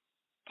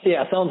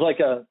yeah, it sounds like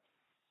a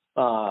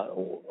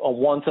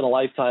once in a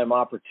lifetime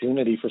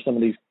opportunity for some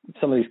of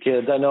these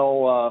kids. I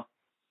know.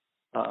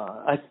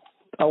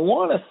 I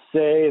want to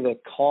say the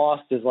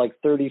cost is like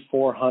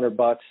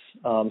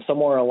 $3,400,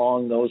 somewhere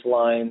along those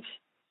lines.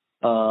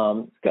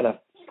 It's got a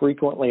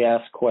frequently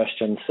asked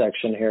questions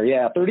section here.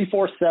 Yeah,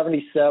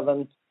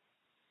 $3,477.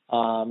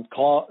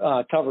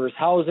 Covers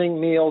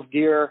housing, meals,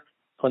 gear,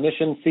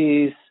 clinician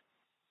fees,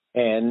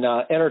 and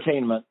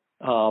entertainment,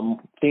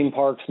 theme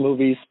parks,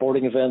 movies,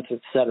 sporting events,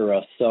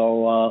 etc.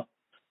 So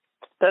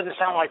doesn't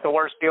sound like the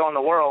worst deal in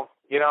the world,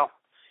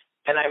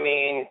 And I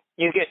mean,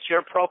 you get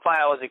your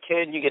profile as a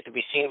kid, you get to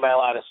be seen by a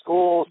lot of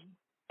schools,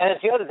 and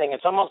it's the other thing.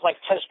 It's almost like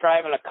test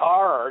driving a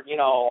car, or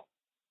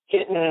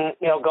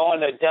going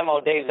to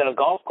demo days at a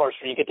golf course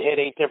where you get to hit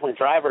 8 different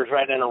drivers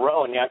right in a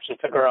row, and you actually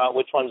figure out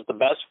which one's the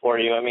best for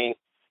you. I mean,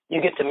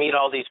 you get to meet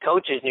all these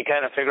coaches, and you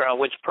kind of figure out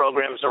which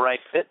program's the right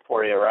fit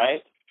for you,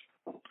 right?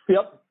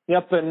 Yep.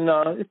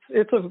 And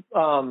it's a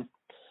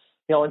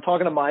in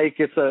talking to Mike,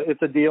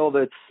 it's a deal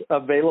that's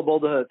available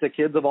to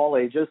kids of all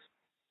ages.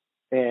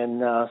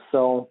 And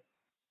so,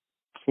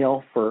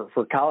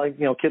 for college,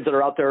 kids that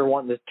are out there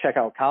wanting to check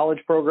out college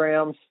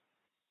programs,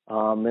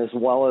 as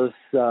well as,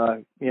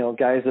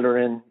 guys that are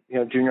in,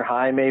 junior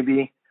high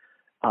maybe,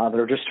 that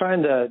are just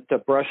trying to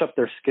brush up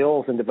their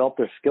skills and develop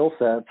their skill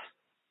sets,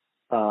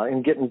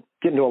 and getting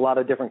to a lot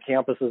of different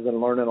campuses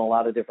and learning a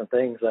lot of different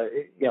things.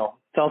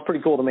 Sounds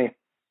pretty cool to me.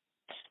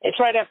 It's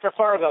right after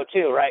Fargo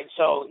too, right?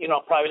 So,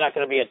 probably not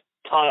going to be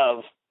a ton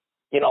of,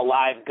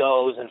 live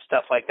goes and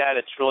stuff like that.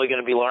 It's really going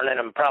to be learning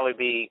and probably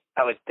be,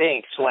 I would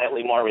think,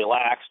 slightly more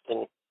relaxed.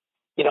 And,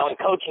 in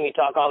coaching, you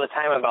talk all the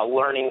time about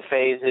learning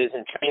phases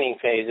and training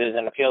phases,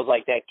 and it feels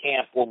like that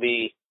camp will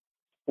be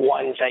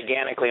one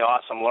gigantically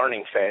awesome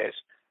learning phase.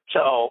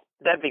 So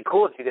that'd be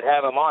cool if you could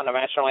have him on. I'm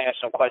actually have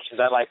some questions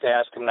I'd like to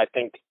ask him, and I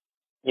think,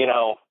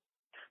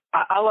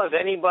 I love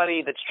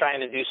anybody that's trying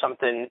to do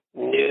something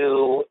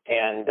new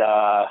and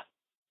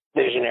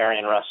visionary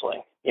in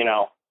wrestling,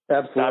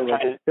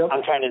 Absolutely.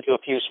 I'm trying to do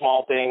a few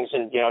small things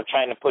and,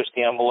 trying to push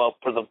the envelope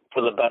for the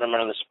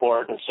betterment of the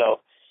sport. And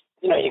so,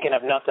 you can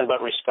have nothing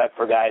but respect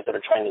for guys that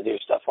are trying to do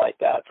stuff like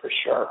that, for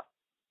sure.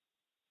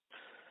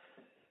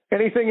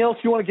 Anything else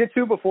you want to get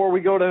to before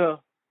we go to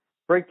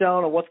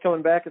breakdown of what's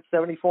coming back at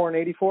 74 and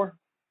 84?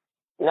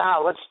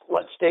 No,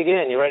 let's dig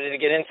in. You ready to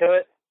get into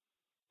it?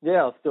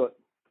 Yeah, let's do it.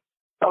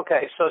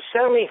 Okay, so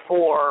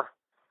 74,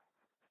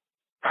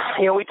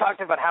 we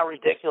talked about how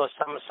ridiculous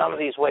some of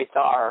these weights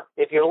are.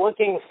 If you're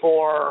looking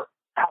for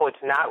how it's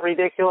not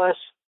ridiculous,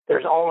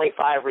 there's only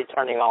 5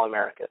 returning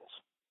All-Americans.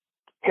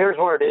 Here's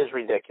where it is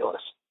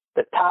ridiculous.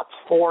 The top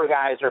 4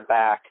 guys are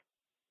back,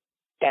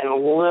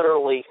 and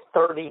literally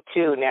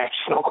 32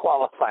 national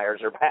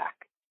qualifiers are back.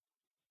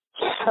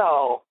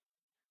 So,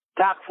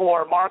 top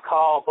 4, Mark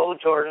Hall, Bo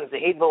Jordan,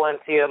 Zahid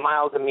Valencia,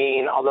 Miles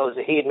Amin, although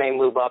Zahid may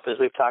move up, as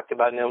we've talked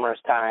about numerous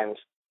times.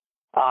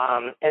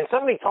 And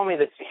somebody told me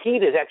that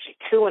Zahid is actually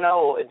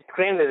 2-0.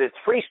 Granted, it's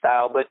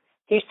freestyle, but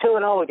he's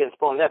 2-0 against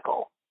Bo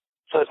Nickel.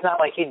 So it's not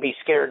like he'd be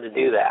scared to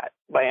do that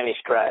by any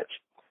stretch.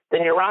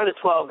 Then your round of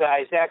 12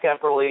 guys, Zach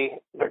Epperly,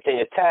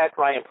 Virginia Tech,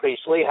 Ryan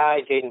Priest,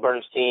 Lehigh, Jaden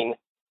Bernstein,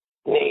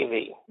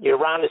 Navy. Your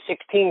round of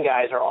 16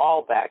 guys are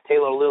all back.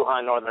 Taylor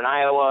Lujan, Northern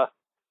Iowa,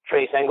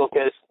 Trace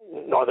Engelkis,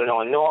 Northern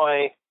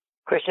Illinois,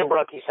 Christian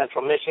Bruckey,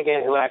 Central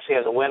Michigan, who actually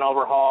has a win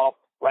over Hall,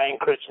 Ryan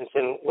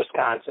Christensen,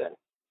 Wisconsin.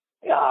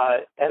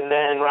 And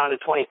then round of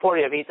 24,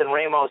 you have Ethan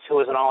Ramos, who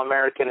was an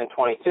All-American in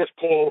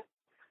 2015,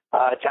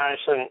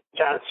 Jonathan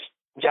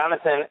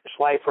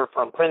Schleifer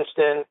from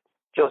Princeton,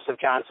 Joseph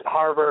Johnson,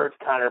 Harvard,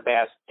 Connor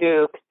Bass,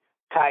 Duke,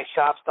 Kai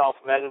Shopstall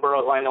from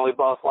Edinburgh, who I know we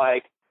both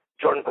like,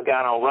 Jordan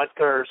Pagano,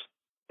 Rutgers.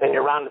 Then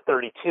your round of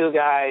 32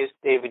 guys,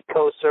 David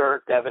Koser,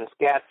 Devin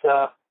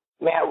Scatza,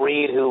 Matt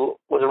Reed, who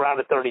was around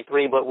at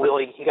 33, but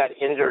really he got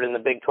injured in the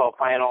Big 12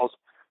 finals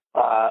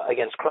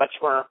against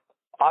Crutchmer,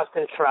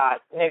 Austin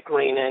Trott, Nick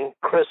Reenan,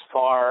 Chris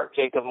Farr,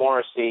 Jacob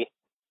Morrissey.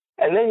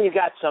 And then you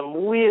got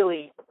some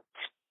really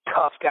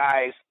tough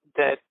guys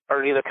that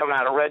are either coming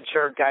out of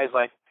redshirt, guys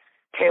like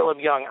Caleb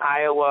Young,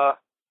 Iowa,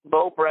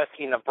 Bo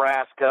Bresky,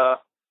 Nebraska,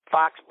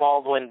 Fox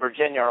Baldwin,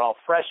 Virginia are all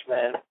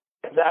freshmen.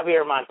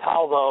 Xavier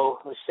Montalvo,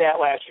 who sat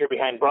last year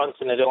behind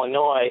Brunson at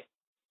Illinois.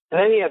 And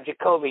then you have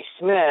Jacoby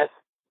Smith,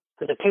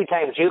 who's a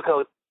 2-time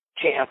JUCO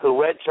champ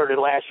who redshirted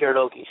last year at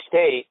Okie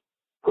State,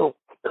 who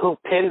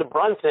pinned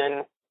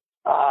Brunson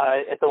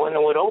at the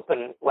Lindenwood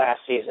Open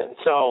last season.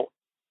 So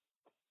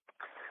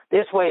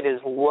this weight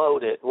is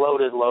loaded.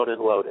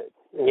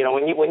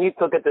 When you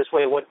look at this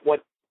weight, what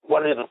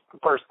are the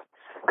first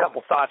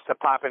couple thoughts that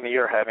pop into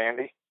your head,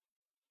 Andy?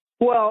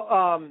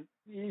 Well,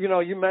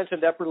 you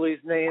mentioned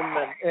Epperly's name,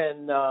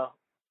 and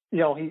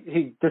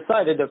he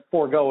decided to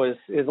forego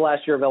his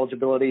last year of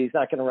eligibility. He's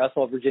not going to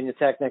wrestle at Virginia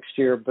Tech next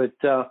year, but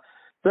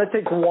that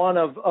takes one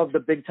of the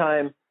big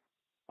time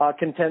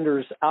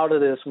contenders out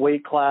of this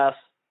weight class.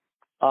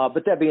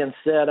 But that being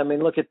said, I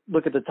mean, look at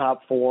the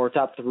top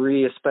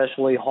 3,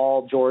 especially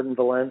Hall, Jordan,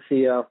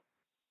 Valencia.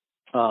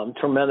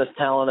 Tremendous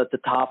talent at the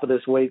top of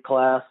this weight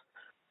class.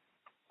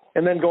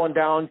 And then going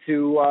down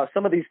to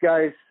some of these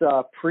guys,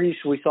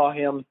 Priest, we saw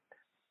him,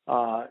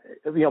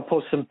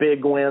 post some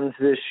big wins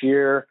this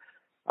year.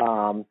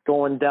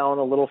 Going down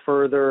a little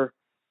further,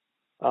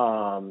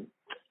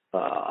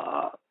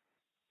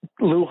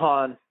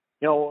 Lujan,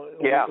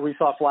 we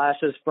saw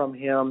flashes from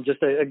him,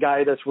 just a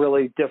guy that's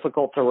really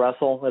difficult to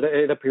wrestle.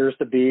 It appears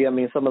to be. I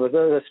mean, some of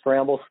the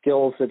scramble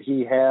skills that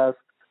he has,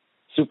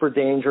 super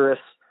dangerous.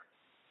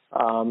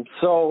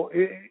 So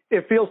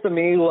it feels to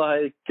me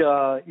like,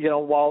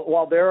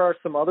 while there are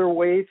some other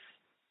weights,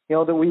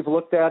 that we've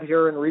looked at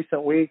here in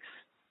recent weeks,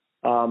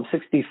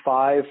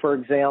 65, for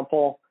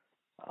example,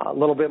 a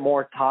little bit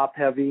more top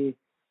heavy.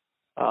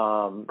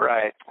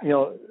 Right.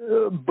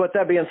 But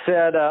that being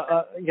said,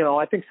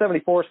 I think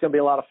 74 is going to be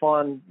a lot of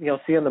fun,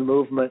 seeing the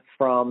movement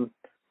from,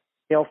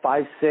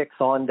 5'6"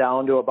 on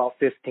down to about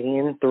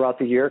 15 throughout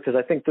the year, because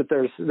I think that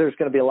there's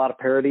going to be a lot of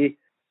parity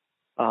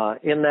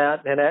in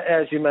that. And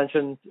as you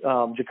mentioned,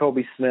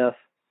 Jacoby Smith,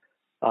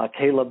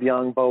 Caleb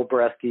Young, Bo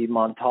Bresky,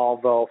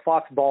 Montalvo,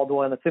 Fox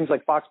Baldwin. It seems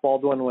like Fox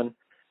Baldwin, when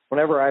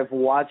whenever I've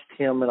watched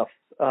him in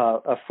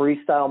a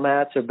freestyle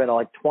match, there've been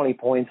like 20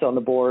 points on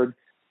the board,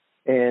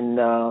 and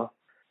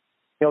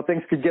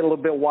things could get a little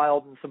bit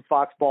wild in some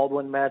Fox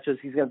Baldwin matches.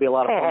 He's going to be a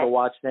lot of fun to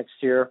watch next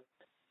year.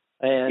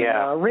 And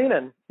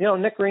Reenan,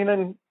 Nick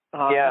Reenan,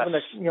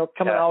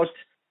 coming out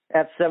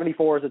at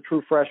 74 as a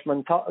true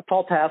freshman,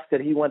 tall task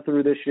that he went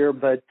through this year,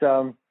 but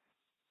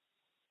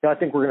I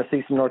think we're going to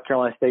see some North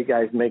Carolina State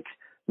guys make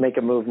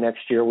a move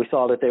next year. We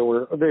saw that they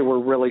were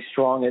really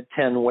strong at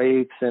 10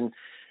 weights and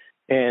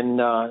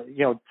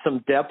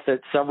some depth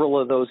at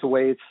several of those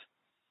weights.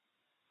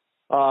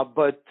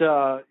 But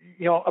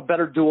a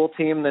better dual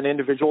team than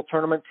individual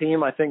tournament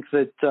team. I think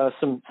that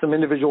some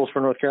individuals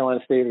for North Carolina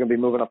State are going to be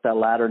moving up that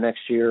ladder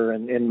next year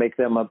and make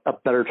them a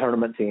better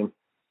tournament team.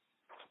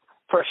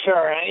 For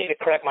sure. I need to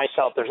correct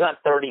myself. There's not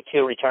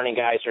 32 returning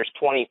guys. There's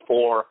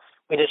 24.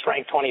 We just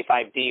ranked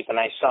 25 deep, and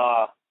I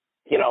saw,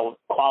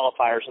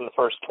 qualifiers in the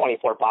first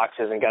 24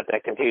 boxes and got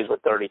that confused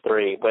with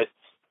 33. But,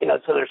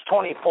 so there's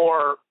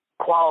 24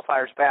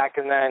 qualifiers back,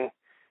 and then,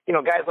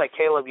 guys like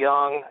Caleb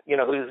Young,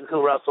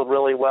 who wrestled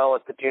really well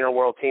at the Junior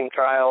World Team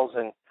Trials.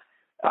 And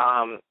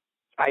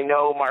I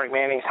know Mark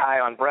Manning's high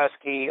on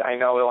Bresky. I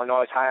know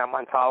Illinois is high on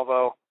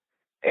Montalvo.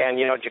 And,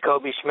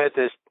 Jacoby Smith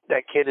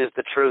that kid is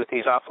the truth.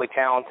 He's awfully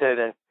talented.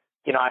 And,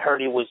 I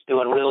heard he was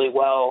doing really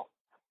well,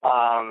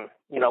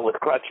 with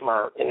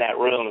Crutchmer in that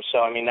room. So,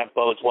 that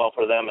bodes well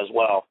for them as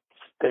well.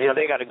 Because,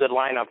 they got a good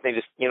lineup. They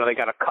just, they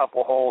got a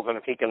couple holes. And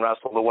if he can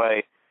wrestle the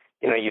way,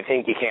 you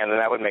think he can, then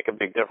that would make a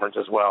big difference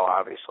as well,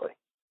 obviously.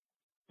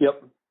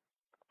 Yep.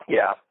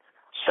 Yeah.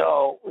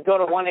 So we go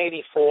to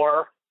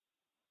 184,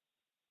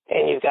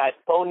 and you've got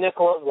Bo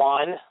Nickel at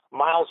 1.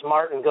 Miles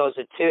Martin goes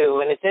at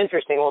 2. And it's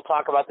interesting. We'll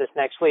talk about this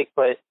next week,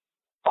 but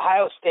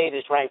Ohio State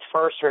is ranked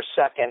first or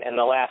second in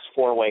the last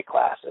 4 weight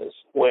classes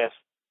with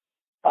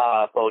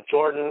Bo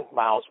Jordan,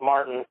 Miles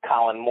Martin,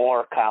 Colin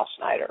Moore, Kyle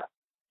Snyder.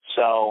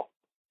 So,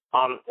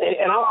 and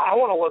I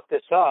want to look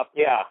this up.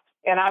 Yeah.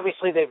 And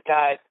obviously they've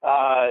got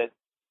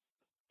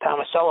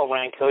Tomasello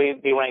ranked, so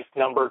he'd be ranked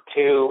number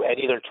 2 at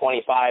either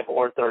 25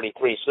 or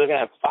 33. So they're going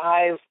to have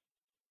 5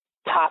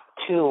 top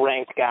 2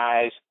 ranked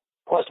guys,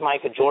 plus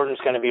Micah Jordan's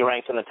going to be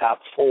ranked in the top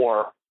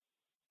 4.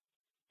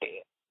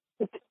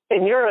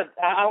 And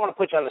I want to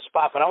put you on the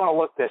spot, but I want to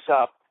look this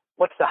up.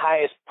 What's the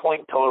highest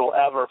point total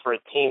ever for a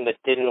team that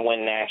didn't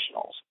win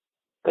nationals?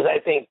 Because I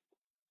think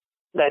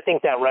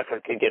that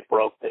record could get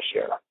broke this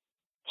year.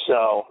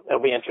 So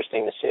it'll be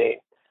interesting to see.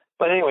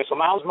 But anyway, so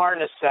Miles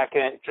Martin is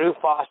second. Drew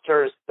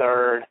Foster is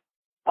third.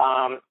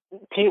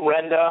 Pete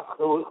Renda,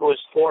 who was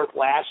 4th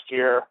last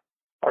year,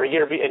 or in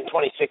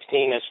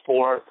 2016, is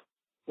 4th.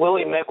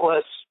 Willie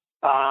Miklas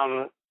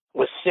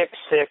was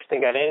 6'6"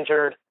 and got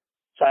injured,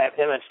 so I have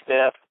him at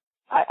 5th.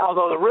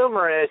 Although the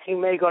rumor is he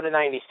may go to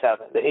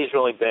 97, that he's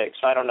really big,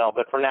 so I don't know.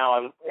 But for now,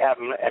 I have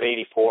him at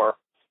 84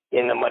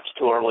 in the much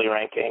too early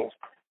rankings.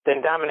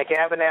 Then Dominic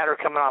Abinader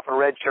coming off a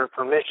red shirt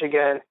for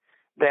Michigan.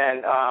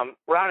 Then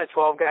round of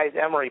 12 guys,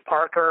 Emery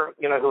Parker,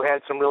 who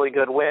had some really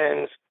good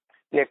wins,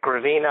 Nick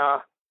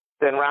Gravina.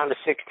 Then round of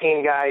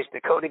 16 guys,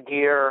 Dakota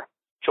Gear,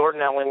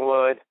 Jordan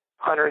Ellingwood,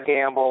 Hunter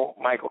Gamble,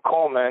 Michael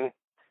Coleman.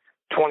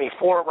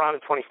 Round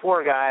of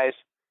 24 guys,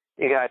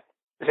 you got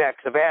Zach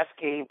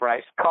Zabasky,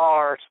 Bryce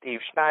Carr, Steve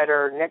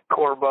Schneider, Nick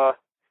Korba,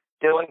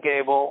 Dylan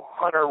Gable,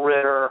 Hunter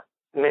Ritter,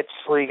 Mitch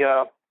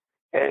Sliga,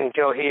 and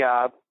Joe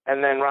Hiob.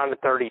 And then round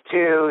of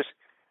 32s,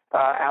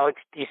 Alex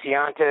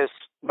DeCiantis,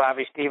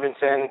 Bobby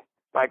Stevenson,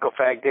 Michael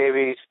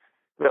Fag-Davies,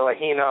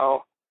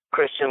 Villahino,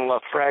 Christian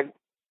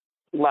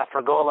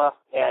Lafregola,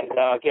 and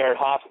Garrett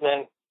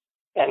Hoffman.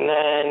 And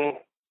then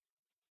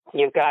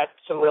you've got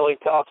some really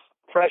tough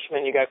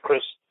freshmen. You got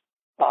Chris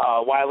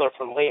Weiler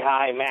from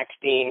Lehigh, Max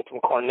Dean from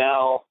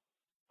Cornell.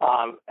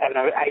 And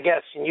I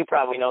guess, and you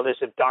probably know this,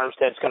 if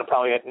Darmstadt's going to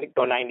probably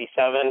go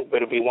 97, but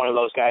it'll be one of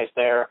those guys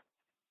there.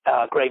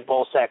 Greg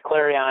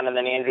Bolsack-Clarion, and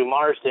then Andrew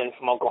Marsden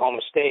from Oklahoma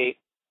State,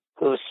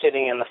 who's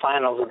sitting in the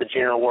finals of the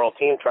Junior World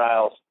Team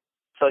Trials.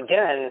 So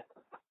again,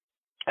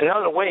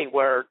 another weight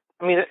where,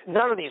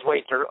 none of these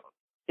weights are,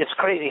 it's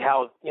crazy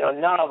how,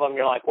 none of them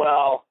you're like,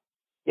 well,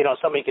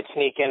 somebody could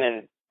sneak in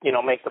and,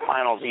 make the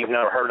finals you've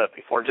never heard of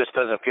before. It just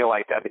doesn't feel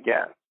like that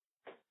again.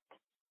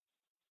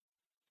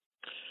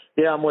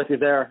 Yeah, I'm with you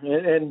there.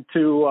 And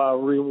to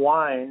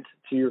rewind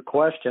to your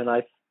question,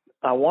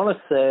 I want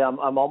to say I'm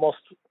almost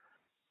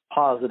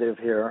positive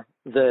here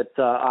that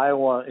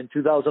Iowa in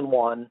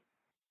 2001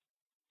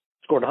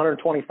 scored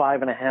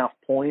 125.5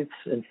 points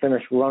and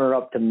finished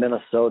runner-up to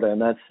Minnesota.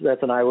 And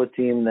that's an Iowa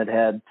team that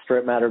had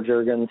Strip Matter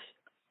Juergens,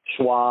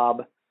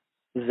 Schwab,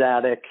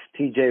 Zadek,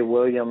 T.J.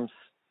 Williams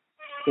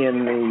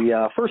in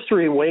the first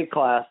 3 weight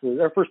classes,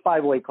 or first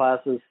 5 weight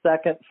classes,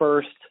 second,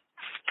 first,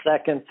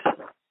 second,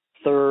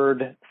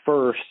 third,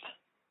 first,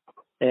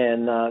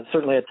 and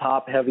certainly a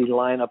top-heavy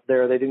lineup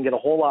there. They didn't get a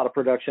whole lot of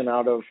production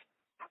out of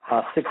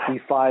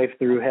 65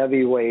 through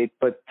heavyweight,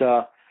 but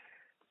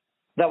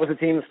that was a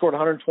team that scored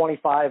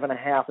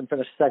 125.5 and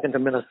finished second to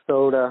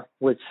Minnesota,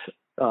 which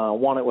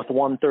won it with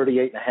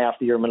 138.5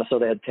 the year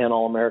Minnesota had 10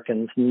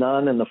 All-Americans,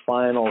 none in the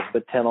finals,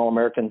 but 10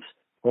 All-Americans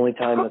Only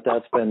time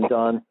that's been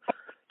done.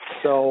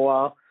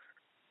 So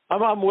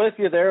I'm with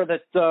you there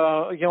that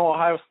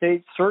Ohio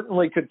State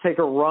certainly could take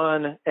a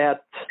run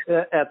at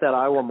that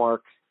Iowa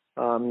mark.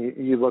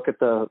 You look at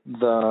the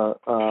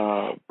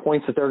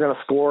points that they're going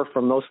to score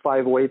from those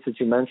 5 weights that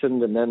you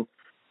mentioned, and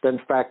then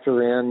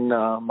factor in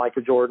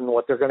Micah Jordan,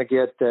 what they're going to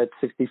get at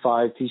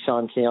 65,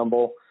 Keyshawn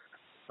Campbell,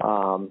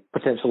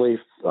 potentially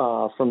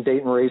from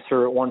Dayton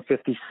Racer at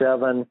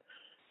 157.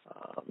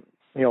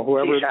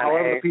 However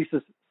the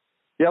pieces.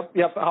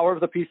 Yep. However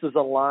the pieces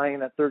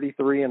align at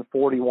 33 and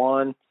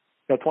 41,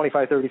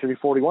 25, 33,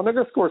 41, they're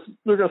going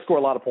to score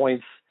a lot of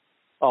points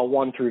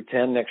 1 through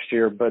 10 next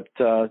year. But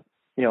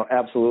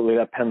absolutely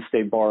that Penn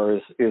State bar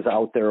is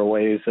out there a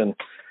ways, and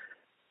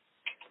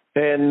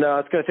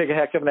it's going to take a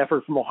heck of an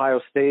effort from Ohio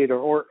State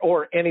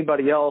or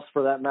anybody else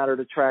for that matter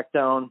to track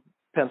down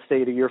Penn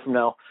State a year from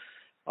now.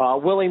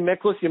 Willie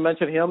Miklas, you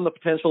mentioned him, the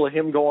potential of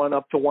him going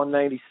up to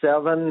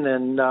 197,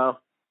 and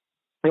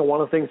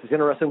one of the things that's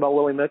interesting about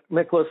Willie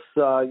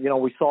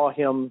Miklas, we saw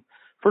him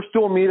first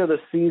dual meet of the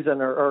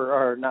season,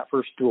 or not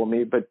first dual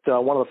meet, but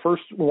one of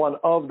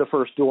the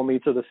first dual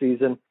meets of the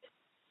season.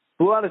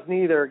 Blew out his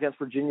knee there against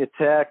Virginia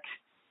Tech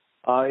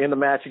in the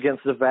match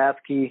against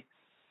Zavatsky,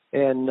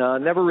 and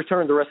never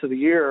returned the rest of the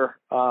year.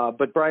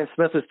 But Brian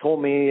Smith has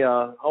told me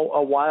a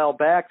while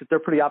back that they're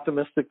pretty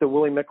optimistic that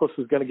Willie Miklas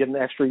is going to get an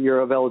extra year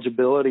of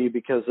eligibility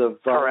because of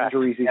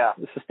injuries he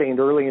sustained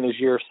early in his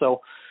year.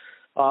 So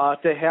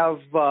to have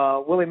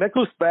Willie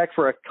Miklas back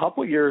for a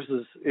couple years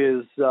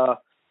is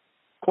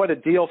quite a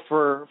deal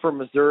for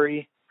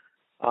Missouri,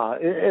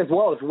 as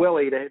well as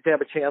Willie to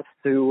have a chance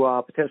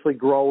to potentially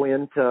grow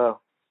into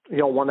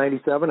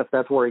 197 if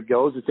that's where he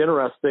goes. It's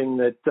interesting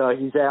that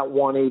he's at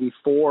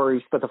 184. He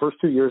spent the first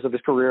 2 years of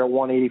his career at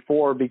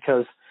 184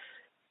 because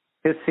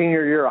his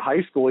senior year of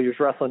high school he was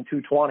wrestling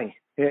 220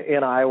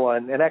 in Iowa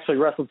and actually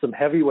wrestled some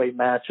heavyweight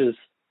matches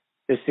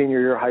his senior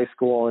year of high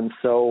school. And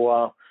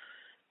so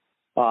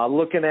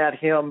looking at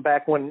him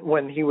back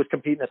when he was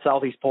competing at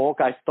Southeast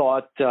Polk, I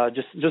thought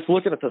just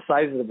looking at the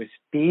sizes of his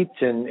feet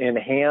and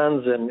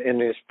hands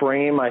and his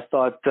frame, I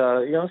thought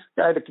this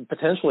guy could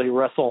potentially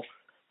wrestle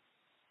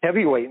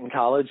heavyweight in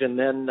college, and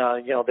then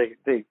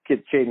they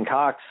get Jaden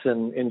Cox,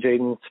 and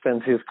Jaden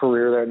spends his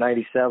career there at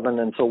 97,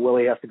 and so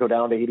Willie has to go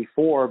down to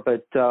 84.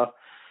 But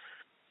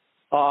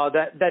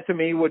that to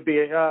me would be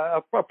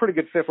a pretty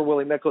good fit for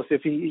Willie Miklas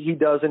if he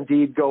does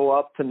indeed go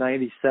up to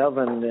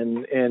 97.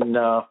 And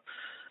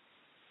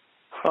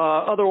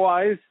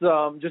otherwise,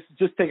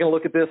 just taking a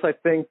look at this, I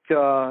think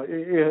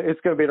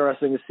it's going to be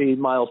interesting to see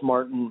Miles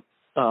Martin,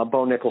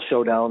 Bo Nickel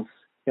showdowns,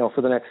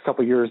 for the next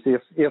couple of years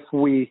if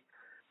we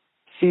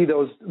see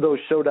those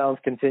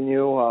showdowns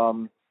continue,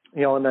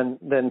 and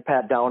then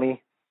Pat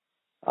Downey.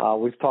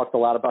 We've talked a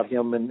lot about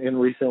him in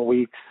recent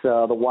weeks.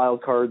 The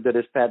wild card that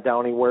is Pat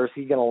Downey. Where is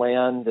he going to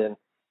land,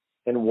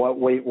 and what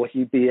weight will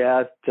he be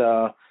at?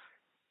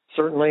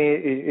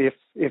 Certainly,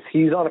 if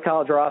he's on a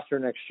college roster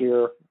next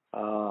year,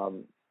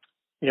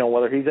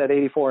 whether he's at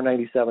 84 or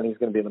 97, he's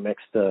going to be in the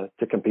mix to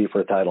compete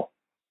for a title.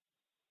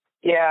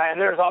 Yeah,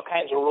 and there's all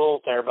kinds of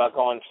rules there about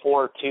going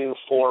 4-2,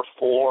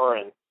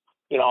 4-4, and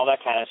all that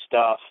kind of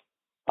stuff.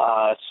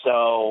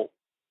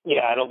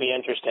 It'll be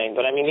interesting.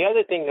 But, I mean, the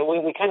other thing that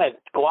we kind of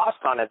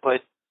glossed on it,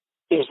 but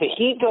is that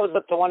he goes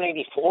up to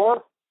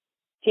 184,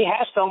 he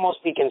has to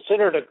almost be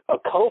considered a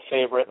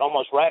co-favorite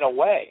almost right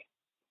away.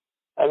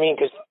 I mean,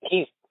 because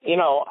he's,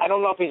 I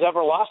don't know if he's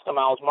ever lost to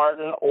Miles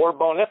Martin or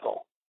Bo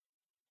Nickel.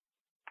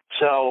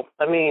 So,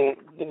 I mean,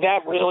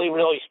 that really,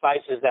 really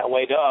spices that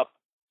weight up.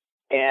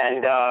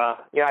 And,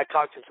 I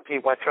talked to some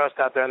people I trust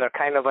out there, and they're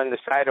kind of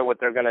undecided what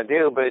they're going to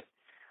do, but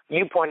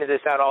you pointed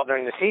this out all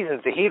during the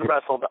seasons that he'd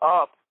wrestled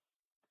up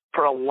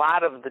for a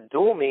lot of the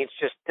dual meets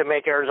just to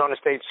make Arizona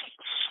State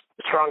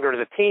stronger as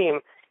a team.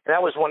 And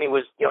that was when he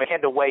was, he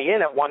had to weigh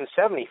in at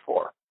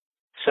 174.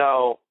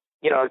 So,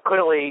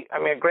 clearly, I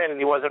mean, granted,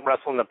 he wasn't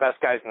wrestling the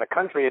best guys in the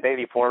country at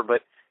 84,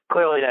 but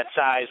clearly that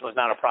size was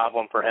not a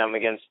problem for him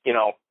against,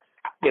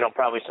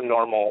 probably some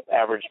normal,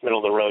 average,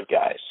 middle-of-the-road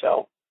guys.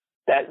 So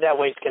that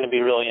weight's going to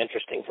be really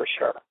interesting for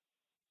sure.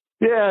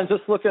 Yeah, and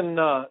just looking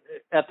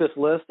at this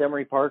list,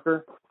 Emory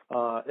Parker,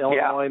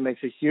 Illinois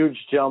makes a huge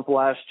jump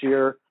last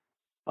year,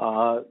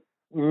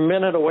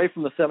 minute away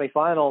from the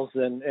semifinals,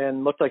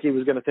 and looked like he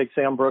was going to take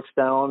Sam Brooks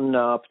down,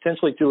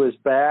 potentially to his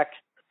back,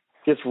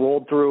 gets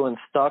rolled through and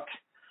stuck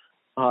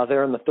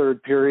there in the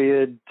third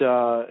period,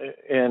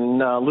 and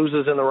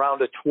loses in the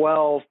round of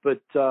 12.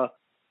 But,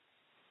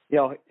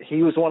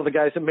 he was one of the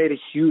guys that made a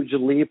huge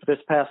leap this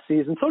past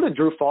season. So did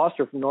Drew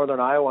Foster from Northern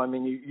Iowa. I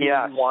mean, you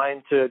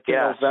rewind to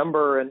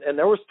November, and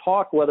there was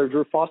talk whether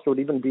Drew Foster would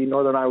even be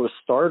Northern Iowa's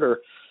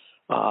starter.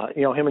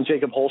 Him and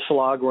Jacob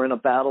Holschlag were in a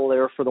battle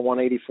there for the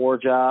 184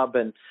 job,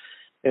 and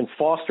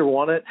Foster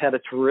won it, had a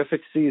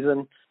terrific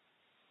season.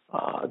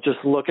 Just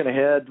looking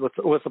ahead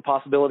with the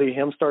possibility of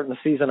him starting the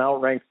season out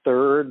ranked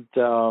third.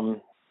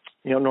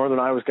 Northern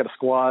Iowa's got a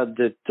squad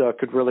that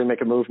could really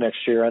make a move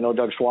next year. I know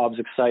Doug Schwab's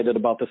excited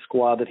about the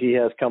squad that he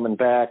has coming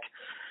back.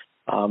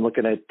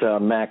 Looking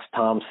at Max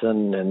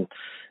Thompson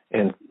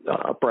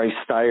Bryce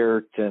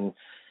Steyert and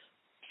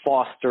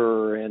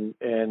Foster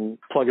and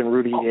plugging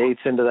Rudy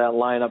Yates into that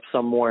lineup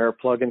somewhere,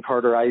 plugging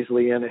Carter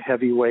Isley in at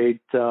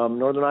heavyweight.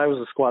 Northern Iowa's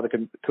a squad that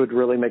could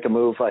really make a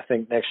move, I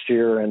think, next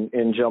year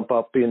and jump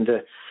up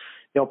into,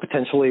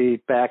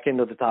 potentially back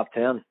into the top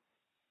 10.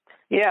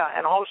 Yeah,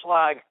 and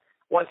Holzschlag,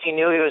 once he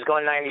knew he was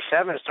going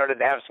 97, started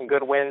to have some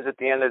good wins at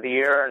the end of the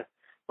year. And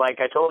like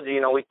I told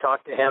you, we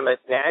talked to him at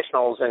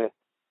Nationals, and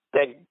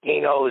that he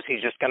knows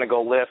he's just going to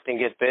go lift and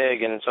get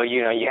big. And so,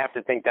 you have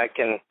to think that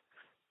can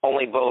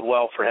only bode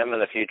well for him in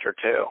the future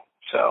too.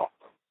 So,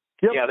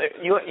 yep. Yeah,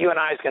 you and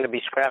I is going to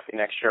be scrappy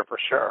next year for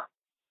sure.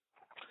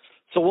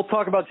 So we'll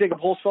talk about Jacob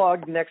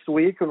Holzschlag next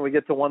week when we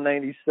get to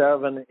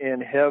 197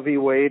 in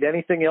heavyweight.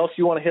 Anything else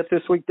you want to hit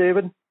this week,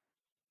 David?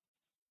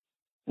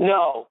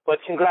 No, but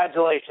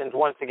congratulations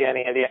once again,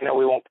 Andy. I know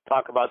we won't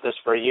talk about this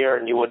for a year,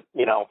 and you would,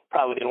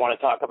 probably didn't want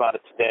to talk about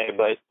it today,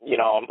 but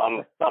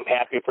I'm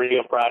happy for you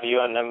and proud of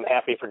you, and I'm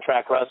happy for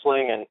track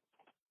wrestling. And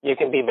you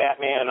can be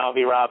Batman, and I'll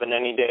be Robin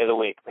any day of the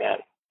week, man.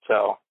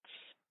 So.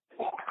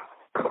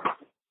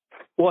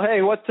 Well,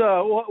 hey,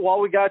 while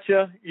we got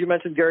you, you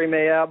mentioned Gary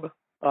Mayab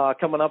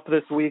coming up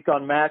this week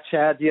on Matt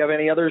Chat. Do you have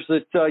any others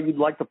that you'd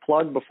like to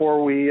plug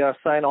before we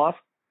sign off?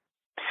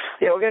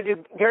 Yeah, we're going to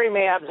do Gary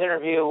Mayab's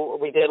interview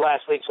we did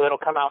last week, so it'll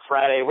come out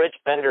Friday. Rich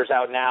Bender's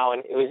out now,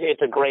 and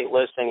it's a great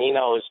listen. He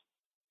knows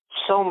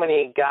so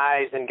many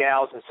guys and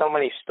gals and so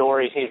many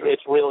stories.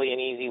 It's really an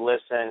easy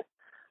listen.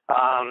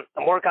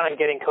 I'm working on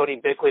getting Cody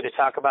Bickley to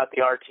talk about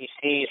the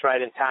RTCs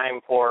right in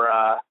time for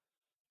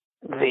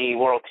the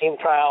World Team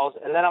Trials,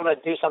 and then I'm going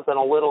to do something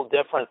a little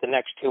different the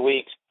next 2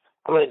 weeks.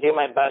 I'm going to do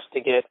my best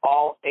to get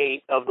all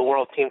 8 of the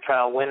World Team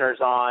Trial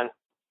winners on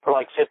for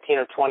like 15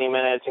 or 20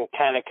 minutes and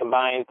kind of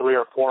combine 3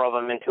 or 4 of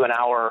them into an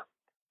hour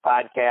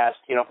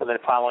podcast, for the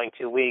following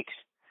 2 weeks.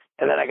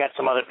 And then I got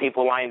some other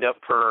people lined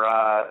up for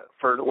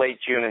late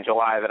June and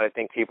July that I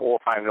think people will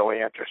find really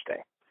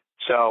interesting.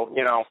 So,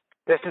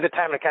 this is the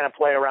time to kind of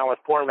play around with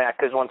format,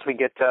 because once we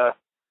get to,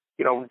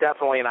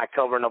 definitely in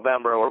October,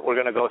 November, we're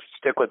going to go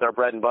stick with our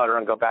bread and butter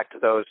and go back to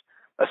those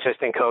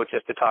assistant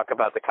coaches to talk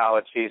about the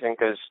college season,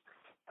 because,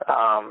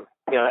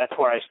 that's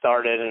where I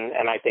started,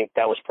 and I think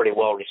that was pretty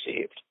well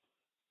received.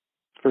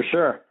 For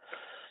sure.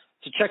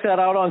 So check that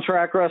out on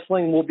Track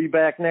Wrestling. We'll be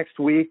back next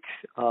week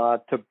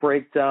to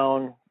break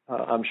down,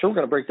 I'm sure we're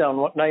going to break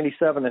down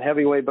 97 in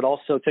heavyweight, but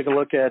also take a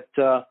look at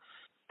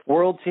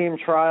World Team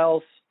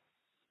Trials,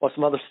 or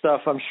some other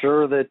stuff I'm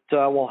sure that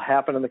will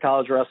happen in the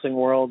college wrestling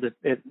world.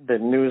 The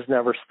news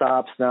never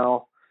stops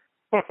now,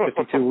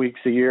 52 weeks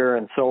a year,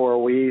 and so are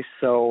we.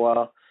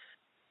 So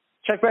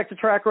check back to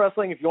Track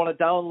Wrestling if you want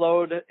to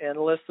download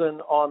and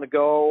listen on the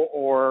go,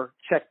 or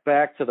check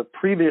back to the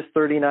previous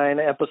 39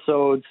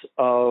 episodes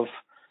of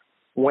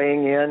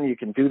Weighing In. You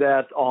can do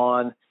that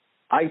on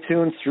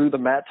iTunes through the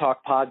Matt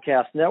Talk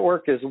Podcast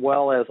Network, as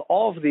well as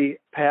all of the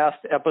past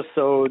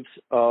episodes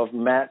of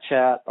Matt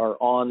Chat are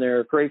on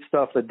there. Great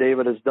stuff that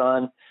David has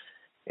done.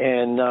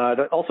 And I'd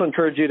also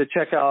encourage you to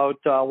check out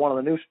one of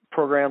the new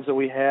programs that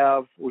we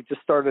have. We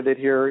just started it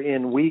here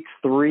in week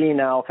 3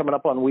 now, coming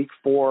up on week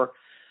 4.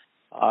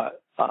 The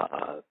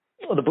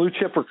Blue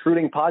Chip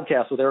Recruiting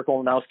Podcast with Eric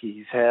Olenowski.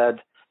 He's had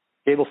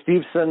Gable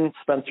Stevenson,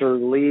 Spencer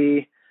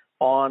Lee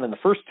on in the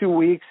first 2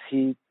 weeks.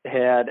 He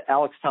had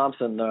Alex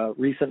Thompson, the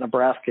recent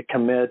Nebraska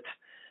commit.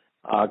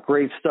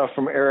 Great stuff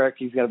from Eric.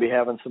 He's going to be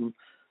having some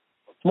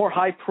more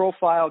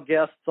high-profile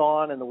guests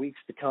on in the weeks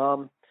to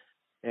come.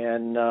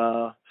 And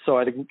so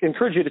I'd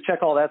encourage you to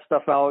check all that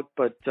stuff out.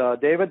 But,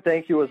 David,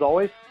 thank you as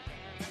always.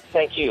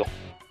 Thank you.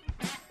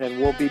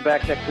 And we'll be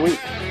back next week.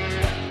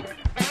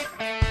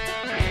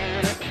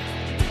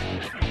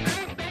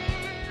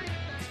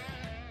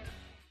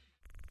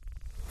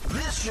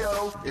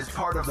 Show is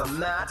part of the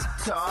Matt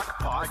Talk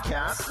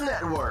Podcast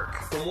Network.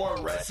 For more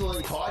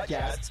wrestling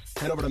podcasts,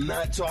 head over to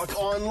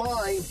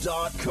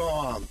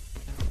MattTalkOnline.com.